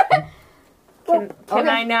 Can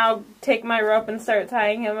I now take my rope and start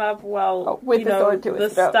tying him up while with the sword to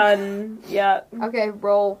his throat. stun? Yeah. Okay,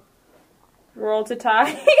 roll. Roll to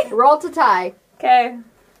tie. Roll to tie. Okay.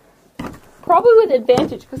 Probably with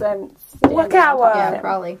advantage because I'm standing Look out, on top of Yeah, him.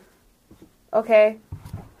 probably. Okay.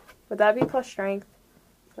 Would that be plus strength?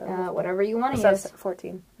 Whatever you want to So use. that's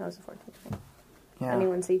 14. That was a 14. Yeah.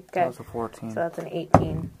 Anyone see? That Okay. was a 14. So that's an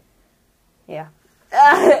 18. Yeah.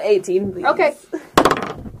 18, please. Okay.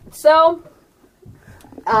 So,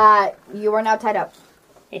 you are now tied up.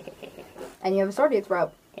 And you have a sword to your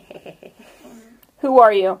throat. Who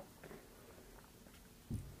are you?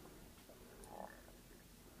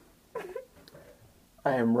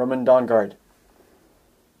 I am Roman Dawnguard.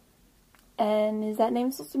 And is that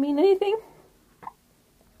name supposed to mean anything?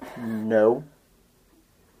 No.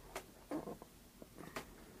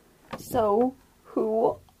 So,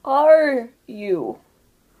 who are you?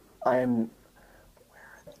 I am...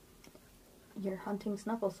 You're hunting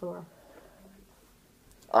Snufflesore.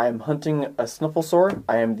 I am hunting a Snufflesore.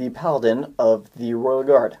 I am the paladin of the Royal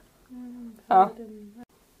Guard. Oh.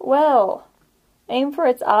 Well, aim for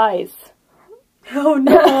its eyes. Oh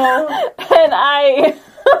no! And I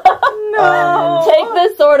take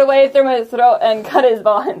the sword away from his throat and cut his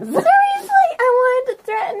bonds. Seriously, I wanted to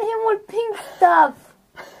threaten him with pink stuff.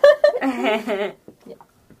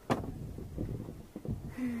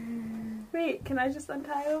 Wait, can I just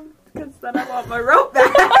untie him? Because then I want my rope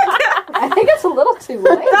back. I think it's a little too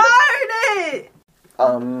late. Darn it!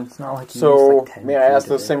 It's not like you So, used, like, 10 may I ask feet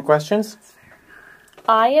those of same it. questions?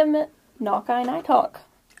 I am Knockai Nighthawk.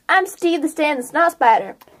 I'm Steve the Stan the Snot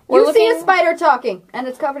Spider. We're You see a looking- spider talking, and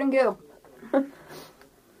it's covered in goo. But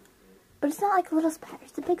it's not like a little spider,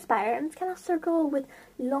 it's a big spider, and it's kind of circle with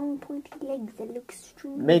long pointy legs that look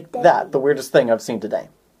extremely Make deadly. that the weirdest thing I've seen today.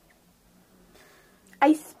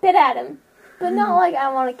 I spit at him. But not like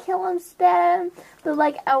I want to kill him, spit at him, but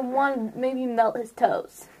like I want to maybe melt his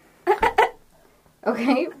toes.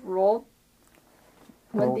 Okay, roll.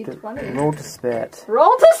 Roll 1d20. roll to spit.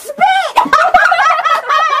 Roll to spit!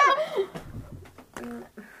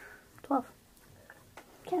 12.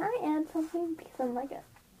 Can I add something? Because I'm like a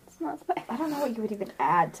snot spider. I don't know what you would even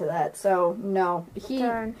add to that, so no.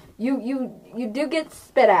 Darn. You do get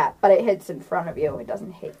spit at, but it hits in front of you. It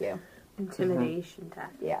doesn't hit you. Intimidation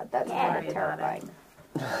tactic. Yeah, that's Yeah. kind of terrifying.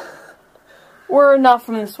 We're not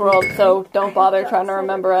from this world, so don't bother trying to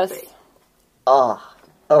remember us. Ah,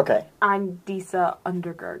 okay. I'm Disa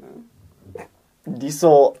Undergarden.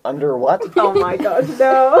 Diesel under what? Oh my god,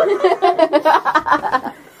 no.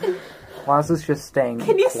 Waz is just staying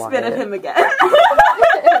Can you quiet. spit at him again?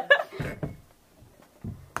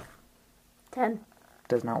 10.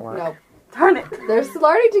 Does not work. No. Darn it. They're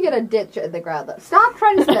starting to get a ditch in the ground, though. Stop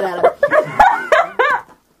trying to spit at him.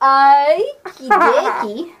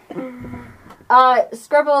 Hideki.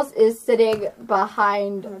 Scribbles is sitting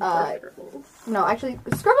behind, no, actually,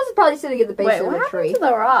 Scribbles is probably sitting at the base Wait, of what the happened tree. to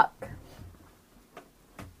the rock?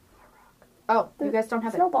 Oh, you guys don't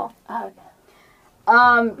have it. Snowball. But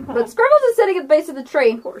Scribbles is sitting at the base of the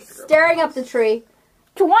tree, staring up the tree,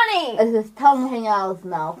 20! as his tongue hanging out of his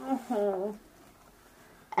mouth.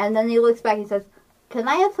 And then he looks back and says, "Can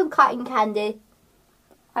I have some cotton candy?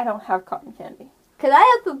 I don't have cotton candy. Can I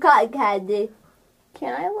have some cotton candy?"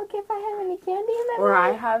 Can I look if I have any candy in my Or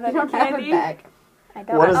I bag? have You any don't have candy. a bag. I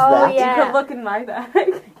don't. What is oh, that? Yeah. You could look in my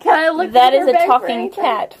bag. Can I look That in is your a bag for talking anything?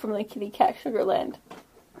 cat from the Kitty Cat Sugarland.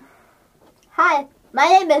 Hi, my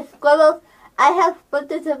name is Scribbles. I have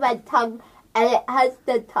splinters in my tongue, and it has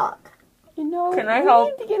to talk. You know, Can I we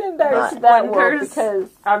help need to get embarrassed at that world splinters because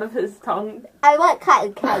out of his tongue. I want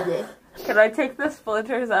cotton candy. Can I take the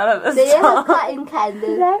splinters out of his Do you have tongue? cotton Did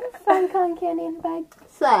candy? I ever find cotton candy in the bag?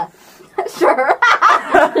 Sir. Sure.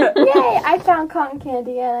 Yay! I found cotton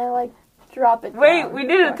candy and I like drop it. Wait, down. we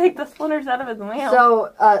didn't take the splinters out of his mouth.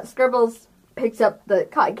 So, Scribbles picks up the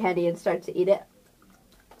cotton candy and starts to eat it.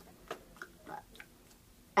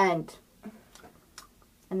 And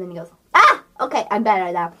And then he goes, ah! Okay, I'm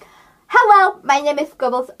better now. Hello, my name is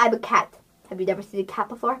Scribbles. I'm a cat. Have you never seen a cat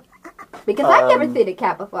before? Because I've never seen a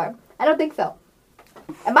cat before. I don't think so.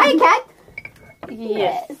 Am I a cat?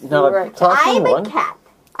 Yes. No, talking I'm one. a cat.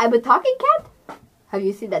 I'm a talking cat? Have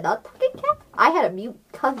you seen a not talking cat? I had a mute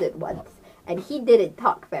cousin once, and he didn't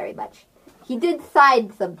talk very much. He did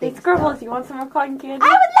sign something. Hey, Scribbles, you want some more cotton candy? I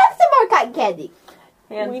would love some more cotton candy.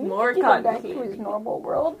 And We need more to get him cotton back candy. to his normal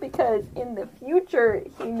world because in the future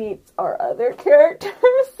he meets our other characters.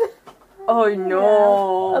 Oh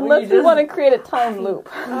no! Unless we want to create a time loop.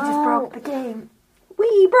 We just broke the game.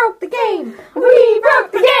 We broke the game. We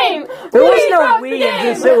broke the game! There was no we in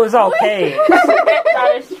this, it was okay.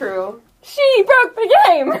 That is true. She broke the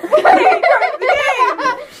game! We broke the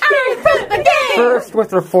game. She broke the game! First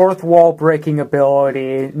with her fourth wall breaking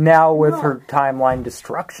ability, now with her timeline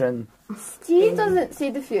destruction. Steve doesn't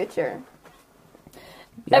see the future.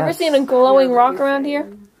 Ever Yes. seen a glowing rock around here?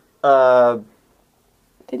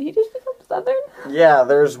 Did he just become southern? Yeah,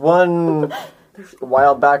 there's one a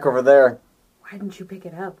while back over there. Why didn't you pick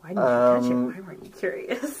it up? Why didn't you touch it? Why weren't you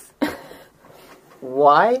curious?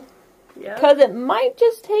 Why? Yeah. Because it might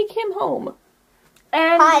just take him home.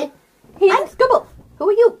 And Hi. I'm Scribble. Who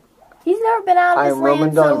are you? He's never been out of this I'm Roman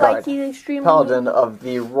land, so Dawnguard, like he's extremely Paladin of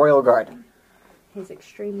the Royal Guard. he's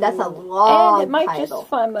extremely. That's a old. long And it might title. just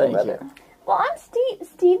find my Thank brother. you. Well, I'm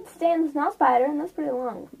Steve Stan's not spider, and that's pretty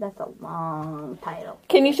long. That's a long title.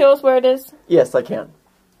 Can you show us where it is? Yes, I can.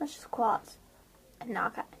 That's just quads. And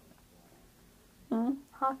Hawkeye. Mhm.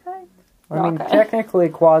 Hawkeye? I mean, Okay. technically,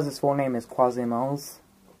 Quaz's full name is Quasimo's.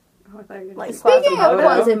 Oh, I thought you were Like, Speaking of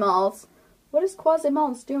Quasimodo. Quasimols, what is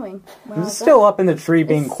Quasimols doing? Well, He's still up in the tree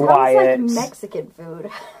being quiet. Sounds like Mexican food.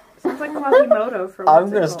 Sounds like Quasimodo from. I'm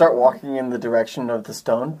gonna start walking in the direction of the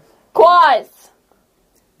stone. Quaz!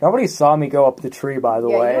 Nobody saw me go up the tree, by the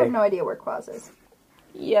Yeah, you way. have no idea where Quaz is.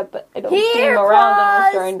 Yeah, but I don't see Here, him around and Quaz!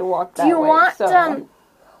 we're starting to walk that Do you way. want so.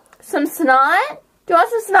 some snot? Do you want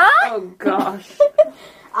some snot? Oh gosh.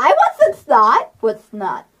 I want some snot. What's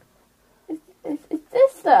snot? It's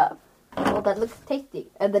this stuff. Well, that looks tasty.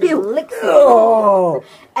 And then he licks it Oh!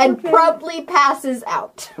 and promptly passes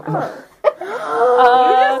out.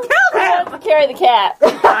 Carry the cat.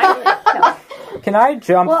 Can I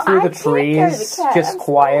jump Well, through I the can't carry the trees cat. just I'm smaller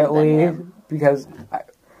quietly? than him. Because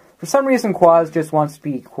for some reason, Quaz just wants to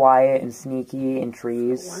be quiet and sneaky in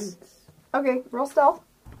trees. Okay, roll stealth.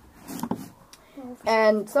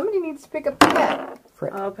 And somebody needs to pick up the cat.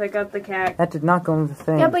 I'll pick up the cat. That did not go in the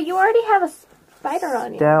thing. Yeah, but you already have a spider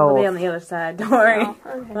on you. I'll be on Stealth. the other side. Don't worry. Oh,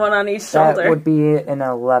 okay. One on each That shoulder. would be an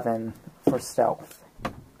 11 for stealth.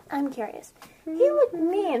 I'm curious. He licked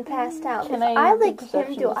me and passed out. Can If I lick do him,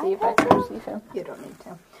 perception do to see I if I pass can out? perceive him? You don't need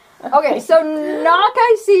to. Okay, so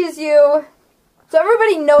Nakai sees you. So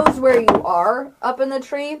everybody knows where you are up in the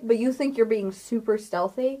tree, but you think you're being super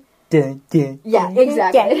stealthy. Dun, dun. Yeah,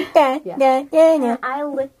 exactly. Can I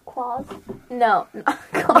lick Quaz? No, not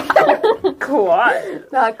Quaz. Quad.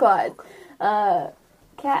 Not Quaz.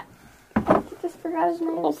 Cat. I just forgot his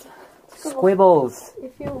name. Squibbles.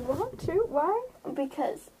 If you want to, why?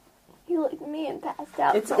 Because he licked me and passed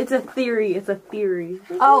out. It's a theory. It's a theory.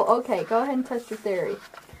 Oh, okay. Go ahead and test your theory.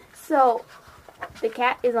 So, the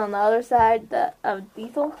cat is on the other side of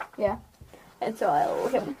Diesel. Yeah. And so I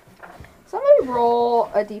lick him. Somebody roll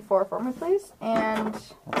a d4 for me, please. And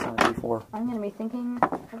That's not a D4. I'm going to be thinking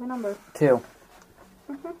of a number. 2.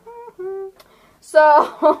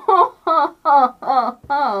 So,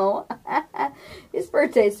 his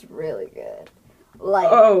bird tastes really good. Like,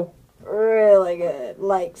 Oh. really good.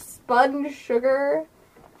 Like sponge sugar,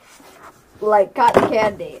 like cotton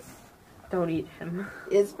candy. Don't eat him.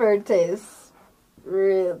 His bird tastes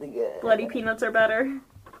really good. Bloody peanuts are better.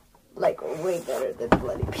 Like, way better than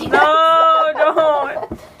bloody peanuts. No,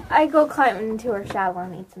 don't. I go climb into her shower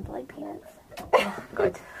and eat some blood peanuts.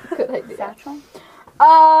 Good. Good idea. Satchel?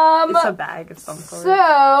 It's a bag of some sort.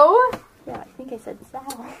 So, Yeah, I think I said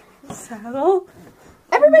saddle. Saddle?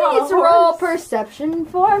 everybody No, needs to roll horse. perception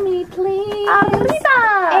for me, please.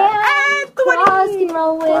 Arriba! And Claus can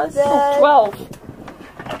roll with the 12.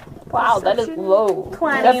 Wow, that is low.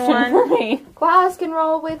 21. For me. Claus can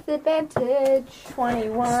roll with advantage.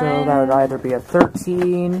 21. So that would either be a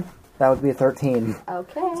 13. That would be a 13.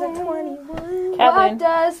 Okay. 21. What Kevin.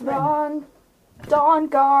 does Dawn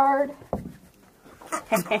Guard?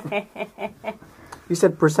 You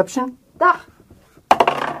said perception? Ah,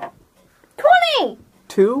 20!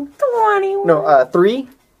 2? 21. No, 3?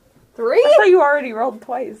 3? I thought you already rolled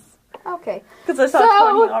twice. Okay. Because I saw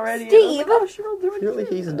So, 20 already. and I was Steve. like, oh, she rolled 20. Really,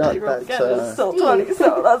 he's not She rolled that, again. It's still Steve. 20,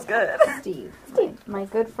 so that's good. Steve. My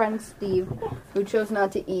good friend Steve, who chose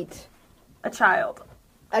not to eat A child.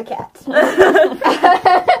 a cat.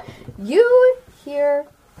 You hear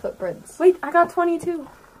footprints. Wait, I got 22.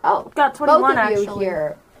 Oh, Got both 21 of you actually.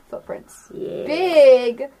 hear footprints. Yeah.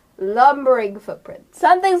 Big, lumbering footprints.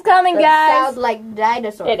 Something's coming, That guys. sound like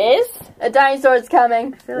dinosaurs. It is? A dinosaur's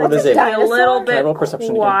coming. What is it? Be a little Can I bit roll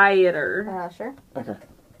perception again? quieter. Sure. Okay.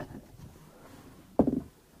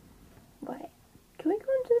 Wait. Can we go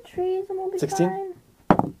into the trees and we'll be 16? fine?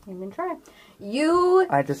 You can try. You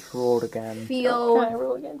I just rolled again. feel... Can I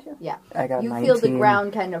roll again too? I got You 19. feel the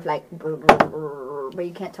ground kind of like, but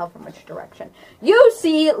you can't tell from which direction. You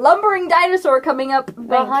see lumbering dinosaur coming up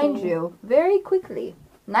behind 19. you very quickly.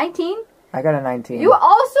 19? I got a 19. You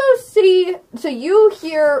also see, so you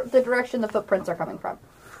hear the direction the footprints are coming from.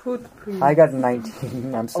 I got a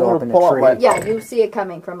 19. I'm still I'm up in gonna pull the out tree. my- Yeah, you see it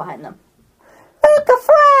coming from behind them. Look, a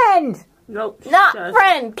friend! Nope. Not just-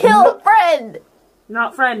 friend. Kill friend.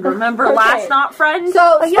 Not friend. Remember Okay. last not friend?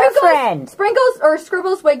 So Oh, your friend! Sprinkles or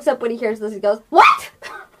Scribbles wakes up when he hears this. He goes, "What?"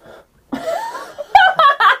 Do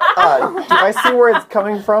I see where it's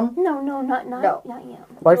coming from? No, not No. yet.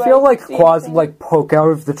 Well, I feel like see Quaz anything? like poke out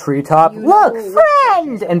of the treetop. You Look, know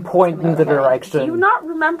friend! And point in the Do you direction. not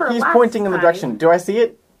remember He's last pointing in the time? direction. Do I see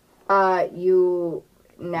it? You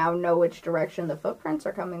now know which direction the footprints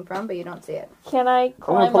are coming from, but you don't see it. Can I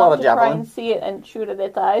gonna climb pull out up a to try javelin. and see it and shoot at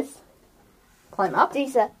its eyes? Climb up.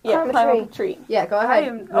 Disa, Yeah, climb a climb tree. up a tree. Yeah, go I ahead.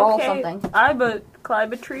 am Roll okay. something. I but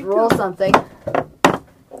climb a tree Roll too. something. Do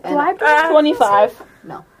I have to 25.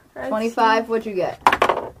 25. What'd you get?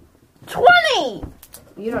 20!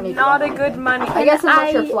 You don't need to Not a roll good anything. money. I guess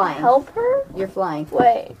unless you're flying. help her? You're flying.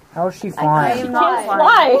 Wait, How is she I flying? am Can't not.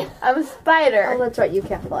 fly! I'm a Oh, spider. that's right. You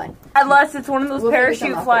can't fly. Unless it's one of those We'll figure parachute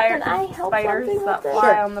something flyer Can I help spiders something that with fly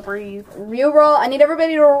Sure. on the breeze. You roll. I need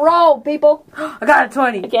everybody to roll, people. I got a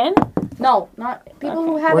 20. Again? No, not people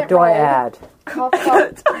who haven't What do I rolled. add? Cough,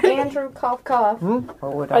 cough. Andrew, cough, cough.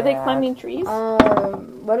 What would Are I they add? climbing trees?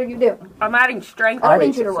 What are you doing? I'm adding strength. I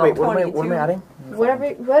need you to roll. Wait, what am I 22. adding?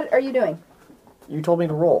 What are you doing? You told me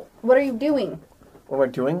to roll. What are you doing? What am I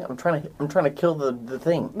doing? I'm trying to kill the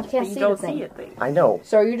thing. You But can't you see don't the thing. see it. Thing. I know.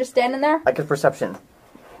 So are you just standing there? I get perception.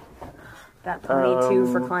 That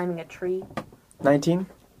 22 for Um, climbing a tree. 19.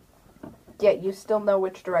 Yeah, you still know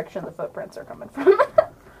which direction the footprints are coming from.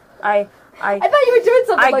 I I thought you were doing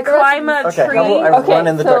something I like the rest climb of a Okay, tree. how about I Okay, run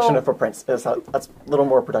in the so- direction of footprints? That's a little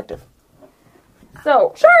more productive.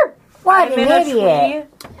 So, Sure. What I'm an in a idiot!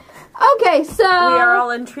 tree. Okay, so We are all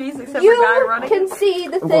in trees except for you guy running. can see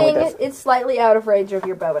the I'm going thing with is slightly out of range of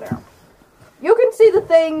your bow and arrow. You can see the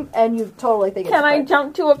thing, and you totally think it's can I fine.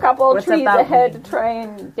 jump to a couple of What's trees about ahead me? to try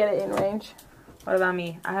and get it in range? What about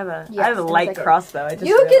me? I have a Yes, in a light second. crossbow. I just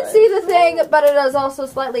You can realized. see the thing, but it is also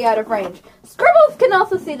slightly out of range. Scribbles can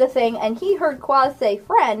also see the thing, and he heard Quaz say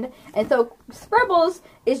friend, and so Scribbles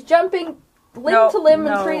is jumping limb No, to limb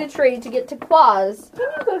and no. tree to tree to get to Quaz, Can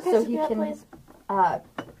you go so kiss he me, can please?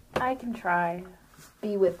 I can try.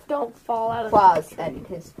 be with Don't fall out of Quaz and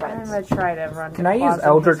his I'm friends. gonna try to run. Can I Claws use and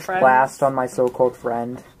Eldritch his friends. Blast on my so-called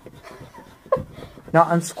friend? Not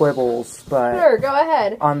on Squibbles, but Sure, go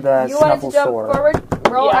ahead. on the You wanted to jump Snufflesore. forward,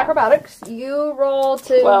 roll Yeah. acrobatics. You roll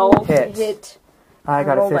to 12. Hit. I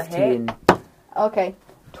got a Roll a 15. Okay.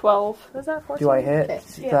 12. Was that for Do I something? hit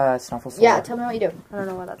Okay. the Snufflesore? Yeah, tell me what you do. I don't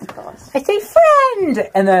know what that's called. I say friend!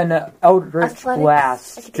 And then Eldritch Athletics. I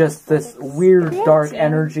Blast, could just this weird dark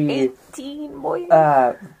energy 18, boy.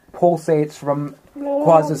 pulsates from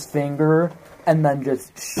Quaz's finger and then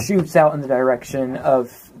just shoots out in the direction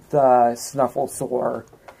of the Snufflesore.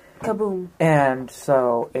 Kaboom. And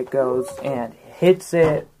so it goes and hits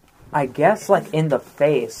it, I guess, like in the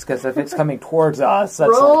face, because if it's coming towards us, that's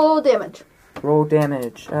Roll damage. like, roll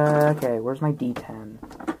damage. Okay, where's my d10?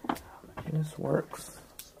 This works.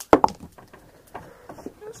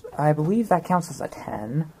 I believe that counts as a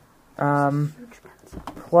 10.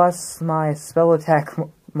 Plus my spell attack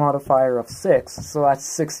modifier of 6, so that's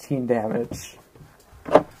 16 damage.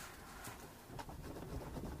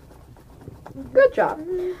 Good job.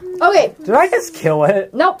 Okay, Did I just kill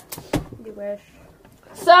it? nope. You wish.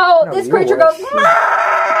 So No, this you creature wish. goes.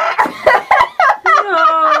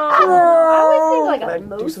 I would think like a Can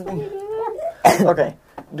I do moose. something? Okay.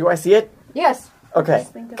 Do I see it? Yes, Okay.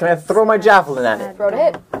 Can I throw my javelin at it? throw to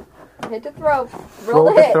hit. Hit to throw. Roll Roll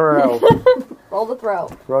to the hit. throw. Roll the throw.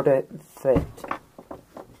 Roll to hit.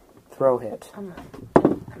 Throw hit.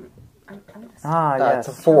 Ah, It's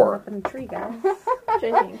a yes. 4. Up in the tree, guys.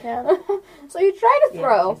 Drinking cat. So you try to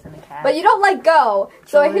throw, Kissing a cat. but you don't let go.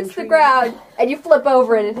 So it Children hits the tree. ground, and you flip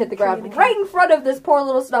over it and hit the ground right in front of this poor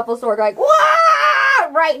little Snufflesore going, "Wah!"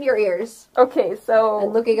 right in your ears. Okay, so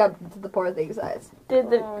And looking up to the poor thing's eyes. did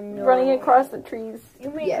the running across the trees? You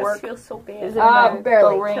make Yes. work feel so bad. Is it enough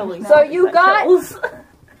barely. bow range Killing now? So you got, Kills.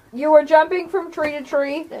 you were jumping from tree to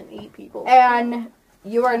tree, Then eat people. and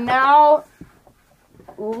you are now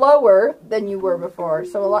lower than you were before,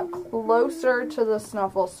 so a lot closer to the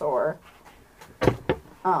Snufflesaur.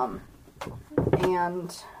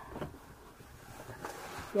 And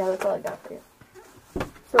yeah, that's all I got for you.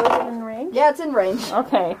 So is it in range? Yeah, it's in range.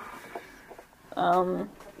 Okay.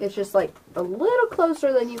 It's just like a little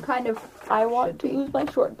closer than you kind of. I want to use my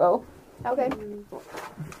short bow. Okay.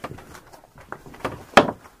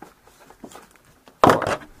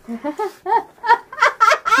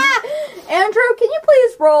 Andrew, can you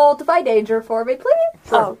please roll Defy Danger for me,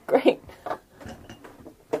 please? Oh, great.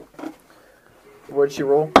 What'd she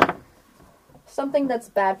roll? Something that's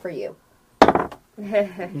bad for you.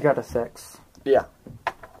 You got a 6. Yeah.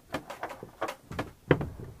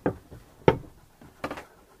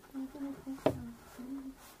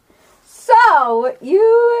 So,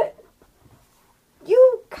 you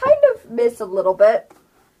kind of miss a little bit.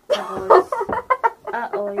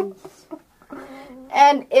 Uh-oh.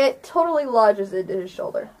 And it totally lodges into his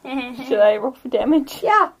shoulder. Should I roll for damage?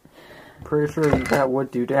 Yeah. Pretty sure that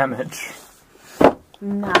would do damage.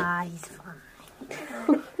 Nah, he's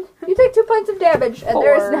fine. You take 2 points of damage, and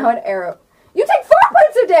there is 4. now an arrow. You take 4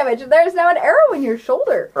 points of damage, and there is now an arrow in your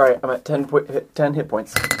shoulder. Alright, I'm at 10 hit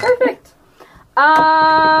points. Perfect. You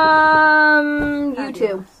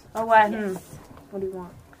two. Oh, what? What do you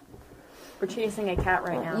want? We're chasing a cat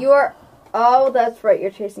right now. You are. Oh, that's right.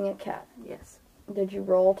 You're chasing a cat. Yes. Did you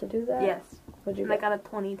roll to do that? Yes. What'd you And I get? got a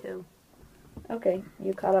 22. Okay,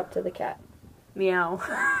 you caught up to the cat. Meow.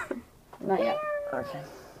 Not yet. Okay.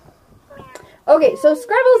 Okay, so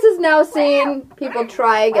Scribbles has now seen people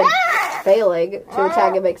trying and failing to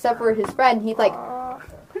attack him, except for his friend. He's like,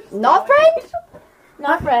 not friend?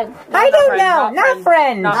 Not friend. I don't know. Not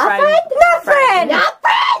friend. Not Not friend. friend? Not friend.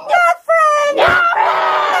 Not friend! Not friend!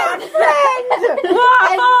 Not friend!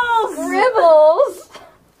 And Scribbles.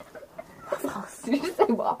 Did you just say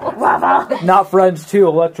waffles? Not friends too.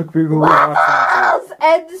 Electric Beagle. Waffles!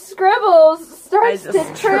 And Scribbles starts I to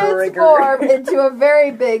just triggered. transform into a very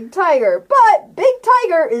big tiger. But Big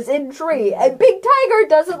Tiger is in tree, and Big Tiger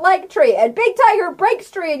doesn't like tree, and Big Tiger breaks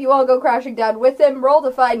tree, and you all go crashing down with him. Roll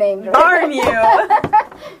Defy Danger. Darn you!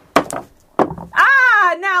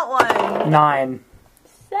 Ah, not one. 9.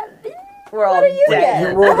 We're all What are you dead. get?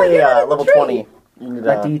 You rolled How do you get a on the level tree? 20. You need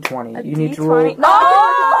A D20. A You need to roll D20.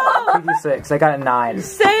 No! 2d6. I got a 9.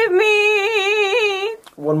 Save me!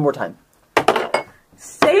 one more time.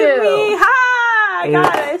 Save me! Ha! I 8.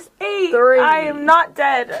 got it. 8. 3. I am not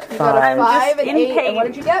dead. You got a I'm 5 just and in 8, pain. and what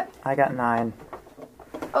did you get? I got 9.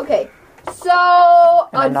 Okay, so And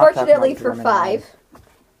I knocked out unfortunately my for German 5,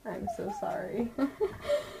 I'm so sorry.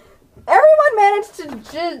 everyone manages to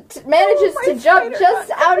jump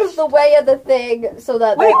just out of the way of the thing, so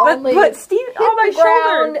that Wait, they only but Steve hit on my the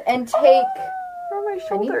ground shoulder. and take. On my I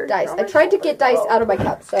shoulder. need dice. On I my tried to get dice shoulder. out of my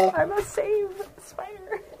cup, so I must save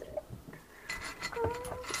Spider.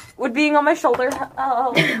 Would being on my shoulder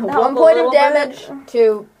help 1 a point of little damage bit?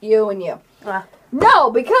 to you and you. Ah.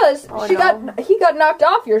 No, because Oh, he no. got knocked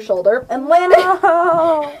off your shoulder and landed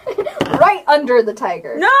No! right under the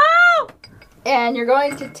tiger. No! And you're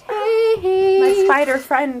going to take My spider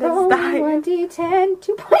friend roll is dying. 1d10,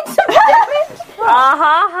 2 points of damage. Ah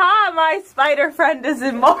ha ha! My spider friend is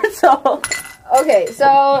immortal. Okay,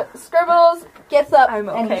 so Scribbles gets up I'm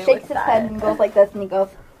and he okay shakes with his that. head and goes like this, and he goes,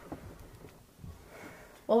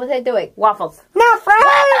 "What was I doing?" Waffles. Not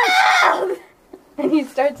friend. And he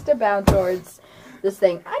starts to bound towards this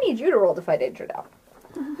thing. I need you to roll Defy Danger now.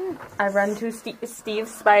 I run to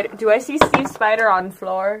Steve's spider. Do I see Steve's spider on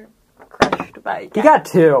floor, crushed by? You got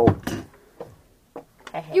 2.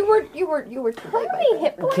 You were too late. How many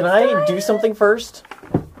hit points? Can I do something first?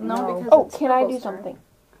 No, because Oh, it's can I do closer. something?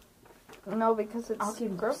 No, because it's I'll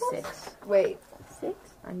give you Scribbles? 6. Wait, 6?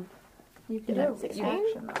 you can Yeah, do 6 you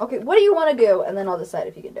action. Okay, what do you want to do, and then I'll decide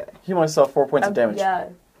if you can do it. Heal myself 4 points of damage. Yeah.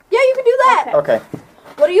 Yeah, you can do that. Okay.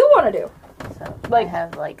 What do you want to do? So Like- I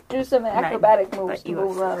have like Do some acrobatic moves but to you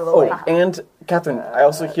move have out of the Oh, way. and Catherine, I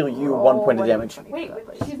also heal you 1 point of damage. Wait,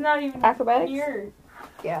 but she's not even Acrobatics? near.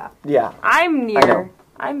 Yeah. Yeah. I'm I know. near.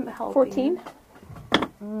 I'm helping. 14?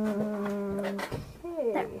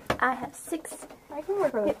 Okay. I have 6 I can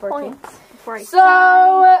work on hit 14. points before I So,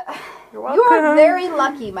 You're you welcome. are very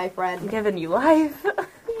lucky, my I'm friend. giving you life.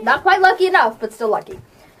 Not quite lucky enough, but still lucky.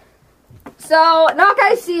 So,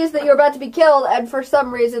 Knockai sees that you're about to be killed, and for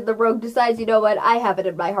some reason the rogue decides, you know what, I have it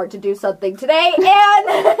in my heart to do something today,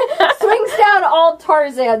 and swings down all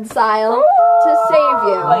Tarzan style, to save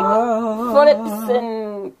you. Like flips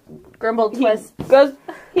and Grumble twist.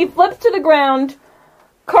 he flips to the ground,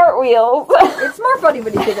 cartwheels. It's more funny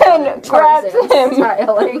when you think about And it. grabs Tarzan him.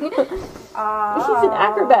 styling. He's an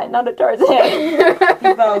acrobat, not a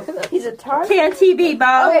Tarzan. Both. He's a Tarzan. Can't he be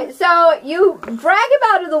both? Okay, so you drag him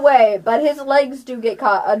out of the way, but his legs do get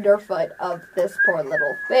caught underfoot of this poor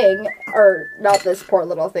little thing. Or, not this poor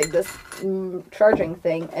little thing, this charging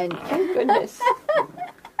thing. And Thank goodness.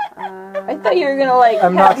 I thought you were gonna I'm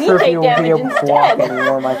have not me sure if take you will be damage able to walk instead.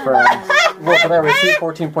 anymore, my friend. Well, can I receive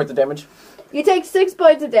 14 points of damage? you take 6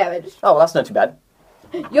 points of damage. Oh, well, that's not too bad.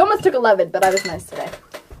 You almost took 11, but I was nice today.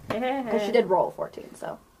 Because she did roll 14,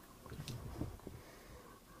 so.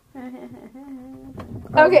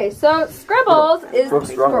 Okay, so Scribbles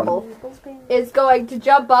is going to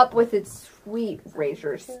jump up with its sweet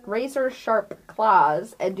razor sharp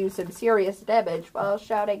claws and do some serious damage while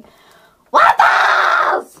shouting,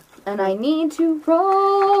 "Waffles!" And I need to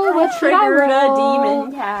roll. What should I Triggered a roll?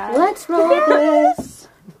 demon cat. Let's roll this.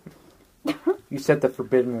 You said the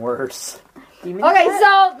forbidden words. Demon Okay, cat?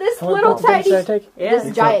 so this little Should I tiny, take? Yeah.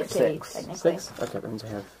 this giant took kitty, 6. technically. 6? Okay, that means I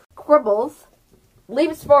have. Scribbles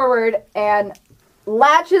leaps forward and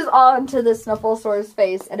latches onto the Snufflesaur's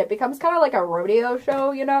face, and it becomes kind of like a rodeo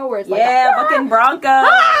show, you know, where it's like, Yeah, bucking Bronco.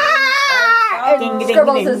 and Ding, ding,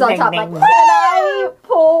 Scribbles ding, is on ding, top, ding. like, Can I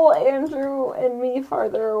pull Andrew and me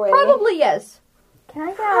farther away? probably yes. Can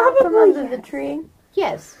I get out from under the tree?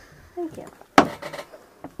 Yes. Thank you.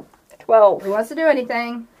 12. Who wants to do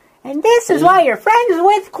anything? And this is why you're friends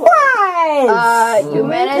with Quaz! You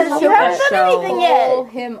managed Because to you haven't done anything yet. pull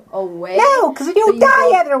him away. No, because you So you die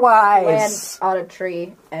both Land otherwise! on a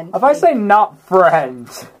tree and If I say not friend,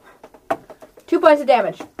 2 points of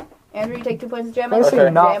damage. Andrew, you take 2 points of if I damage. say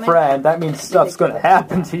Okay. not friend, that means stuff's gonna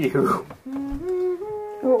happen to you.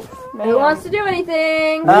 Who wants to do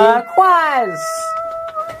anything? Quaz!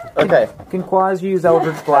 Okay. Can Quaz use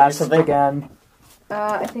Eldritch Blast something? again?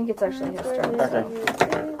 I think it's actually his turn. Okay.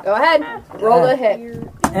 Go ahead. Roll the hit.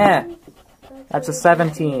 That's a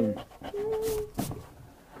 17.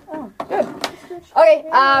 Good. Okay,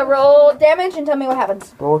 roll damage and tell me what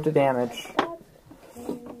happens. Roll to damage.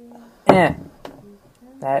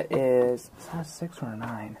 That is a 6 or a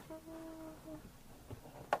 9.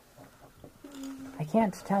 I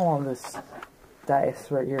can't tell on this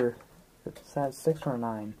dice right here. It says 6 or a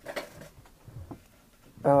 9.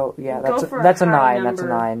 Oh, yeah, Go that's for a that's a high 9. That's a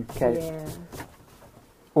number. 9. Okay. Yeah.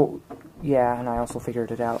 Oh, yeah, and I also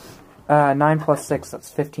figured it out. 9 plus 6,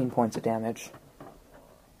 that's 15 points of damage.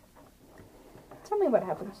 Tell me what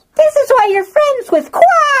happens. This is why you're friends with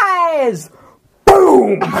Quaz!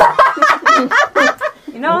 Boom!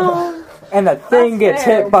 You know, And the thing gets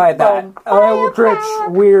fair. hit by that eldritch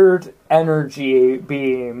weird energy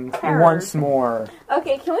beam Terror. once more.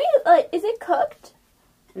 Okay, can we, is it cooked?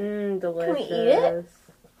 delicious. we eat it?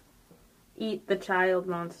 Eat the child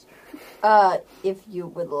monster. If you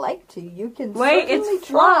would like to, you can Wait, certainly it's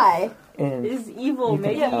try. And It's evil. You can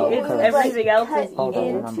Maybe tell it's because everything else cut is all evil. the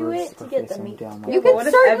into numbers it to are get the facing meat. down. You but can what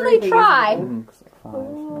if certainly everything is try. Ooh,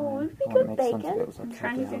 would it be well, good it makes sense bacon? if it was I'm upside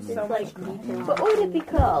trying to down. get so much detail. What would it be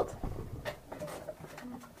called?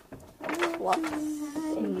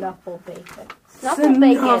 Snuffle bacon. Snuffle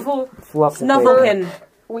bacon. Snuffle. Fluff the Snufflekin.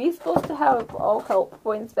 We supposed to have all health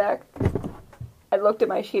points back? I looked at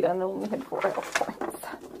my sheet and only had 4 health points.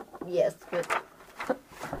 Yes, good.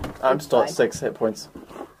 I'm still at 6 hit points.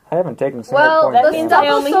 I haven't taken a single Well, point. the that means I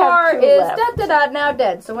only have Snufflesaur 2 is left. now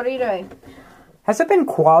dead. So what are you doing? Has it been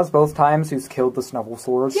Quaz both times who's killed the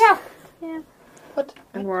Snufflesaurs? Yeah.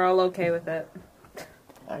 And we're all okay with it.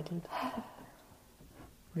 I did.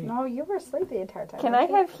 No, you were asleep the entire time. Can I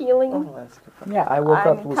have healing? Oh, that's good. Yeah, I woke up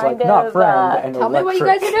I'm and was like, kind not of, friend, and Tell me what you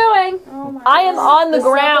electric. guys are doing. Oh my I am on the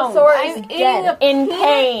ground. Snufflesaur is I'm eating dead. in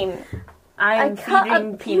pain. I I am cut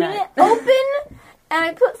feeding a Peanut. open, and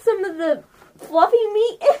I put some of the fluffy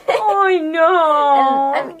meat in it, Oh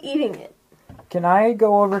no! and I'm eating it. Can I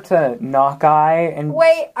go over to Knockeye and...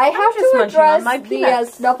 Wait, I have just to munching on address my the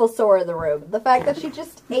peanuts. Snufflesaur in the room. The fact that she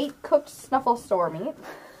just ate cooked Snufflesaur meat.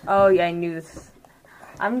 Oh yeah, I knew this.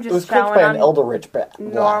 I'm It was just cooked by chowing an on. Eldritch blast.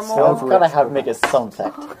 normal- So it's gotta have make it some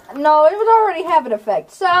effect. No, it would already have an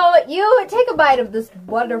effect. So you take a bite of this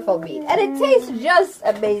wonderful meat, and it tastes just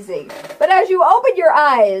amazing. But as you open your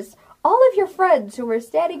eyes, all of your friends who were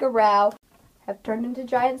standing around have turned into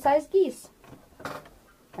giant-sized geese.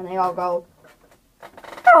 And they all go,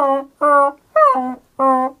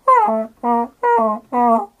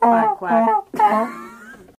 Quack quack.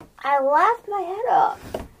 I laughed my head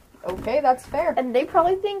off, okay, that's fair. and they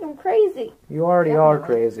probably think I'm crazy. You already are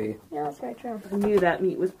crazy. Yeah, that's very true. I knew that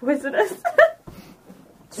meat was poisonous.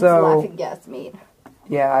 So, laughing gas meat.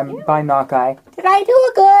 yeah, I'm by Knockeye. Did I do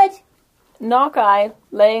it good? Knockeye,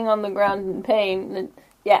 laying on the ground in pain. And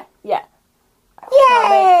yeah.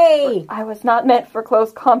 Yay! I was not meant for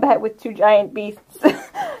close combat with two giant beasts. And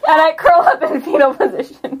I curl up in fetal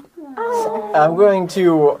position. I'm going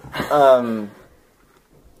to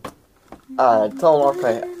tell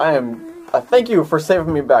Knockeye, thank you for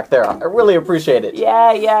saving me back there. I really appreciate it.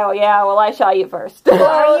 Yeah, well I shot you first.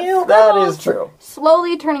 Are you? That is true.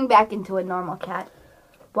 Slowly turning back into a normal cat,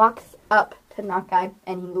 walks up to Knockeye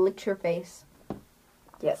and he licks your face.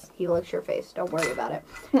 Yes, he licks your face. Don't worry about it.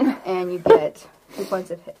 And you get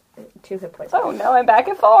 2 hit points. Oh, now I'm back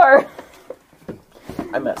at 4.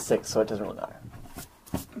 I'm at 6, so it doesn't really matter.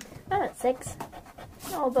 I'm at 6.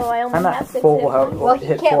 Although I only I'm have at 6 full hit points. Well, he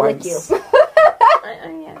hit can't points. lick you.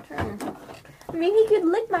 Yeah, true. I mean, he could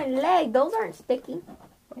lick my leg. Those aren't sticky.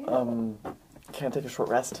 Can I take a short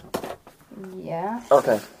rest? Yeah,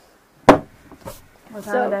 Okay. What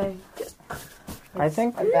So- time of day? I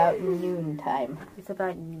think about noontime. It's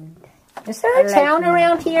about. Is there a town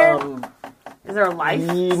around here? Is there a life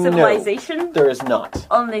No. civilization? There is not.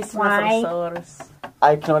 Only Why? nuestros.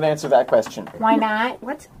 I cannot answer that question. Why not?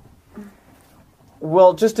 What?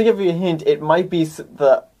 Well, just to give you a hint, it might be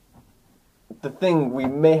the thing we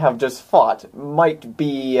may have just fought might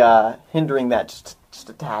be hindering that just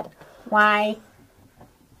a tad. Why?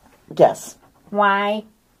 Guess. Why?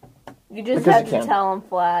 You just Because have you to can. tell him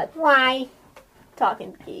flat. Why?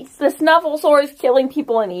 Talking geese. The Snufflesaur is killing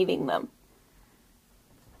people and eating them.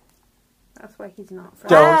 That's why he's not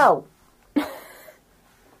friends. Don't.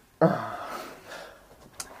 Oh.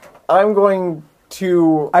 I'm going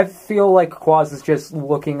to... I feel like Quaz is just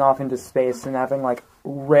looking off into space and having like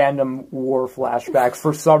random war flashbacks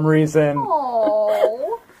for some reason.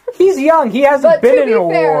 Oh. He's young. He hasn't But been to in be a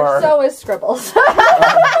fair, war. so is Scribbles.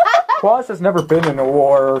 Quaz has never been in a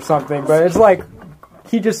war or something, but it's like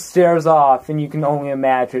he just stares off, and you can only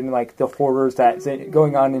imagine like the horrors that's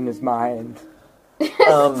going on in his mind.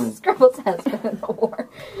 Scribbles has been in the war.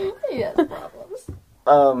 He has problems.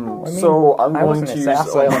 So I'm I was going an to use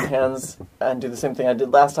assassin. Oil on Hands and do the same thing I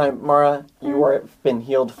did last time. Mara, you are been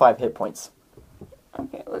healed 5 hit points.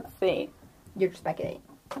 Okay, let's see. You're just back at 8.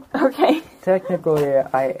 Okay. Technically,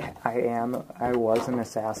 I was an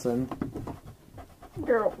assassin.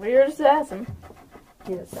 Girl, you're an assassin.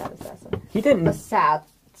 He's a sad assassin. He didn't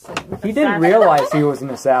Assassin. realize he was an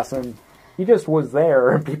assassin. He just was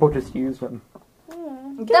there, and people just used him.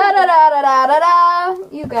 Da da da da da da da.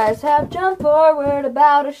 You guys have jumped forward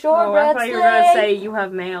about a Oh, shortbread I thought you were gonna sleigh. say you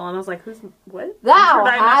have mail, and I was like, who's what? Thou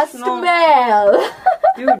hast Interdimensional- mail.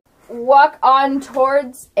 Dude. Walk on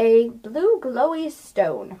towards a blue glowy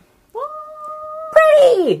stone.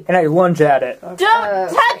 Pretty! And I lunge at it. Don't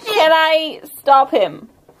touch it! Can I stop him?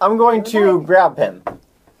 I'm going to grab him.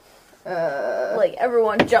 Like,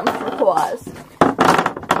 everyone jumps for Quaz.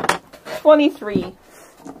 23.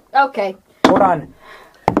 Okay. Hold on.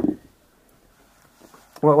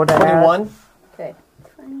 What would I add? 21. Okay.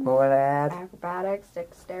 What would I add? Acrobatics,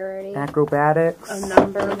 dexterity, Acrobatics. A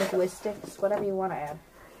number. linguistics, whatever you want to add.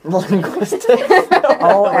 Linguistics.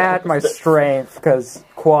 I'll add my strength, because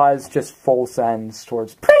Quaz just full sends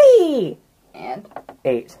towards Pretty! And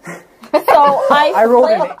 8. So I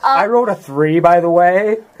flip I rolled a 3, by the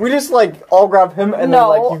way. We just like all grab him and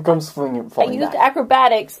No. then like he comes I falling used back.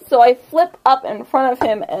 acrobatics, so I flip up in front of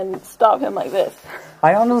him and stop him like this.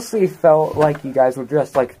 I honestly felt like you guys would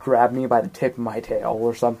just like grab me by the tip of my tail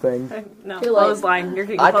or something. No, Too late. clothesline. You're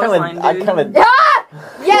getting I clothesline, kind dude. of. ah!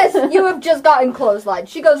 Yes, you have just gotten clotheslined.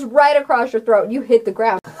 She goes right across your throat. You hit the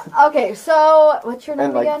ground. Okay, so what's your name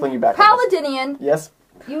And like again? fling you back. Paladinian. Yes.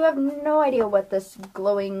 You have no idea what this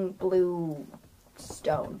glowing blue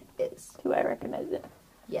stone is. Do I recognize it?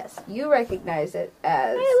 Yes, you recognize it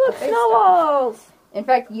as Hey, look, a face stone. snowballs! In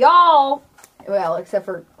fact, y'all, well, except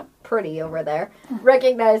for Pretty over there,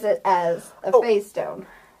 recognize it as a face stone.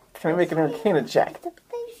 Can we make an Arcana check?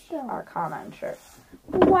 Arcana, I'm sure.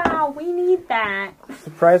 Wow, we need that.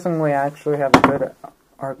 Surprisingly, I actually have a good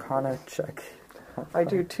Arcana check. I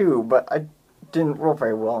do too, but I didn't roll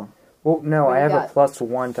very well. Well, no, What I do you have a got?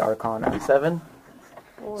 +1 to Arcana. 7.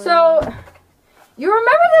 So, you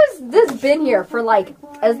remember this been here for like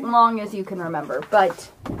as long as you can remember, but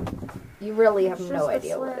you really have no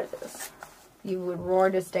idea what it is. You would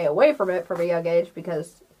warn to stay away from it from a young age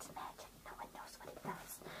because it's magic. No one knows what it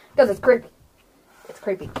does. Because it's creepy. It's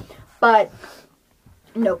creepy. But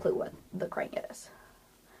no clue what the crank it is.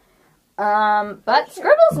 But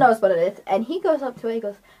Scribbles knows what it is, and he goes up to it, he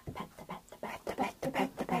goes, pet, pet, pet, pet,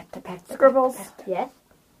 pet, pet, pet, pet. Scribbles. Yes?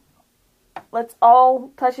 let's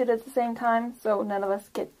all touch it at the same time so none of us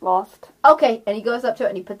get lost. Okay, and he goes up to it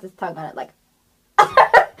and he puts his tongue on it like...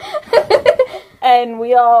 And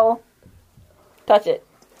we all touch it.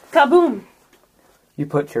 Kaboom! You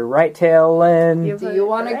put your right tail in. Do you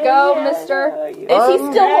want to go, mister? Is he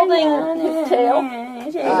still holding his tail?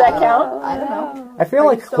 Does that count? I don't know. I feel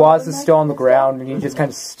like Quaz is still on the ground and he just kind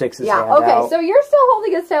of sticks his hand Okay, out. so you're still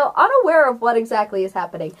holding his tail, unaware of what exactly is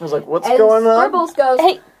happening. I was like, what's And going on? Scribbles goes,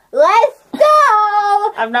 Hey. let's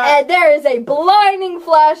go! I'm not. And there is a blinding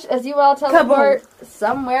flash as you all teleport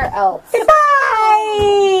somewhere else.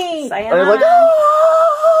 Bye! And I was like,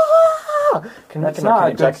 ah! That's Can not I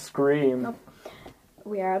a good eject? scream.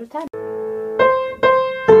 We are out of time.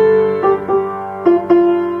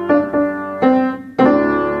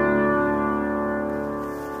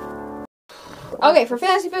 Okay, for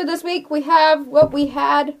fantasy food this week, we have what we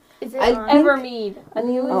had. Is it I on? Evermead. A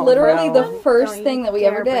new Literally no. the first Don't thing you that we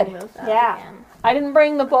dare ever bring did. those up Yeah. again. I didn't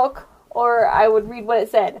bring the book, or I would read what it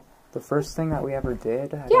said. The first thing that we ever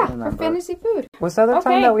did? I Yeah, don't for remember. fantasy food. Was the other Okay.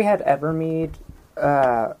 time that we had Evermead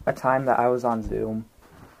a time that I was on Zoom?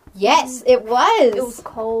 Yes, it was. It was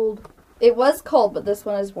cold. It was cold, but this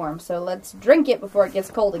one is warm, so let's drink it before it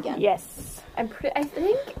gets cold again. Yes. I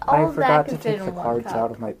think all I of that forgot can to fit take in the one cards cup.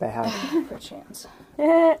 out of my bag. For chance.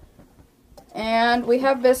 Yeah, And we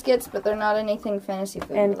have biscuits, but they're not anything fantasy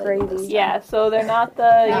food And related gravy. this time. so they're not the,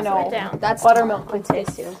 That's right down. That's buttermilk tomorrow.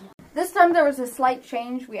 biscuits. This time there was a slight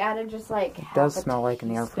change. We added just like It does smell like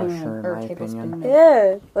an air freshener, in my opinion.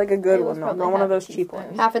 Yeah, like a good It was one, though. probably Not one of half a those cheap teaspoon.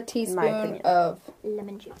 ones. half a my teaspoon opinion. of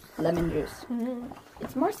Lemon juice. lemon juice.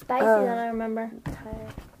 It's more spicy than I remember.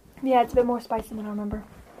 Yeah, it's a bit more spicy than I remember.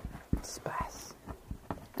 Spice.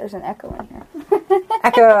 There's an echo in here.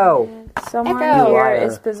 Echo! Someone Echo. here Liar.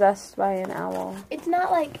 is possessed by an owl. It's not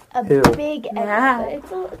like a Who? big echo, Yeah. but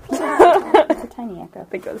it's a It's a tiny echo. I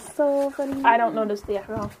think it was so funny. I don't notice the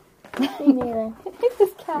echo. me neither.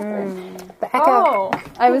 This Catherine. The echo! Oh,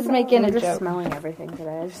 I was making a I'm just joke. smelling everything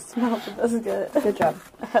today. I just smelled the biscuit. Good job.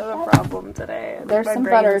 I have a problem today. There's My some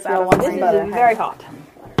brain butter is if you out of want my some this butter. is very hot.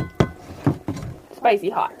 Spicy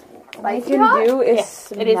hot. All I Spicy can hot? do is Yes,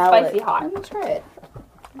 smell it is spicy it. hot. Let me try it.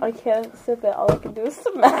 I can't sip it. All I can do is I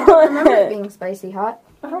smell don't remember it it. being spicy hot.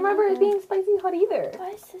 I don't remember it being spicy hot either. Why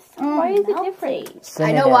is this so Why is it melty? different?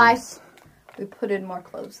 I know why. Synonyms. We put in more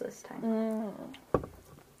cloves this time.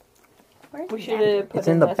 Where's We the should napkin? have put It's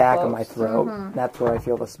in the less back of cloves. my throat. Mhm. That's where I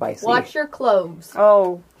feel the spicy. Watch your cloves.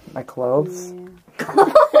 Oh. My cloves?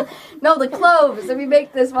 No, the cloves. If we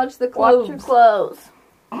make this, watch the Watch your cloves.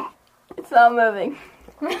 clothes. It's not moving.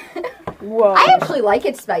 Whoa. I actually like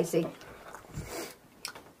it spicy.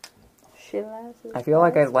 I feel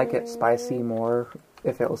like I'd like it spicy more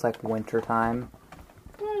if it was like winter time.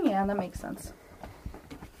 Yeah, that makes sense.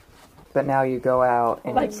 But now you go out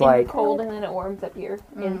and Like it's in like, cold and then it warms up your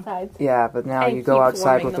insides. yeah, but now And you go keeps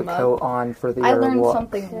outside warming with a them coat on for the I year learned look,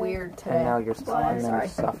 something weird today. and now you're Well, I'm and then sorry. you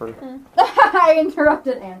suffer. I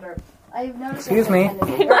interrupted Andrew. I've noticed. Excuse me.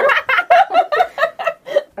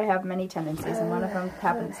 I have many tendencies, and one of them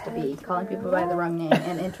happens to be calling people by the wrong name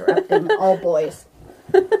and interrupting all boys.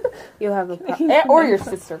 You have a or your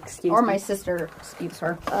sister, excuse Or me. my sister, excuse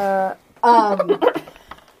her.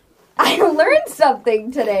 I learned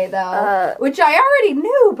something today, though, which I already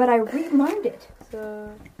knew, but I relearned it.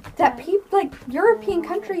 That people, like European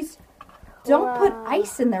countries, don't put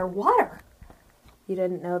ice in their water. You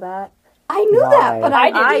didn't know that? I knew Why? that, but I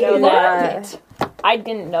I didn't know learn that. it. I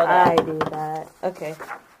didn't know I that. do that. Okay.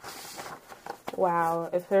 Wow.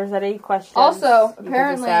 If there's any questions, Also, you can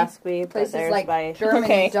apparently, just ask me. But Places there's like my Germany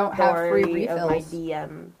Okay. don't have free story of my refills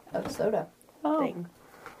DM of soda. Oh. thing.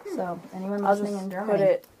 So, anyone I'll listening just in put Germany,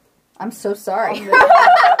 it. I'm so sorry.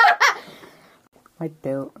 I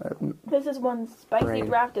do. This is one spicy Great.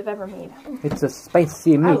 draft I've ever made. It's a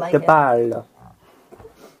spicy I like it. meatball.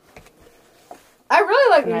 I really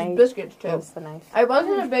like Nice. these biscuits, too. That's the knife. I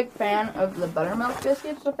wasn't a big fan of the buttermilk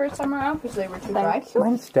biscuits the first time around because they were too dry.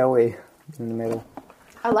 Mine's doughy in the middle.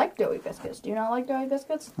 I like doughy biscuits. Do you not like doughy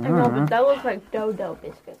biscuits? I know, but that looks like dodo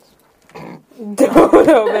biscuits.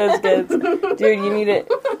 Dodo biscuits. Dude, you need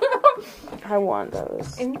it. I want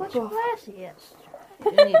those. English class? Yes.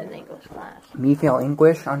 You need an English class. Me feel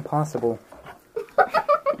English impossible.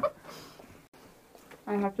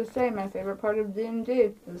 I have to say, my favorite part of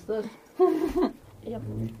D&D is this. Yep.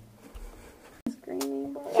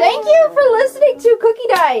 Thank you for listening to Cookie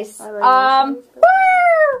Dice.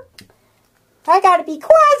 I gotta be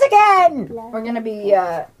Quaz again! We're gonna be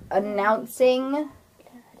announcing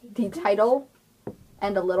the title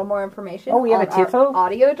and a little more information. Oh, we have on a title? our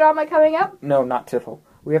audio drama coming up, No, not Tiffle.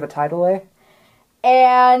 We have a title, eh?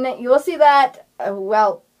 and you will see that.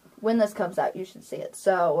 when this comes out, you should see it.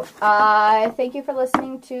 So, thank you for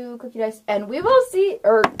listening to Cookie Dice, and we will see,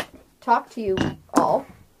 or talk to you all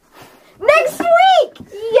next week!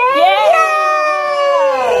 Yay!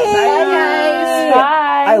 Bye, guys!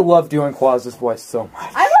 Bye. I love doing Quaz's voice so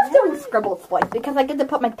much. I love doing Scribble's voice because I get to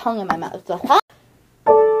put my tongue in my mouth. So,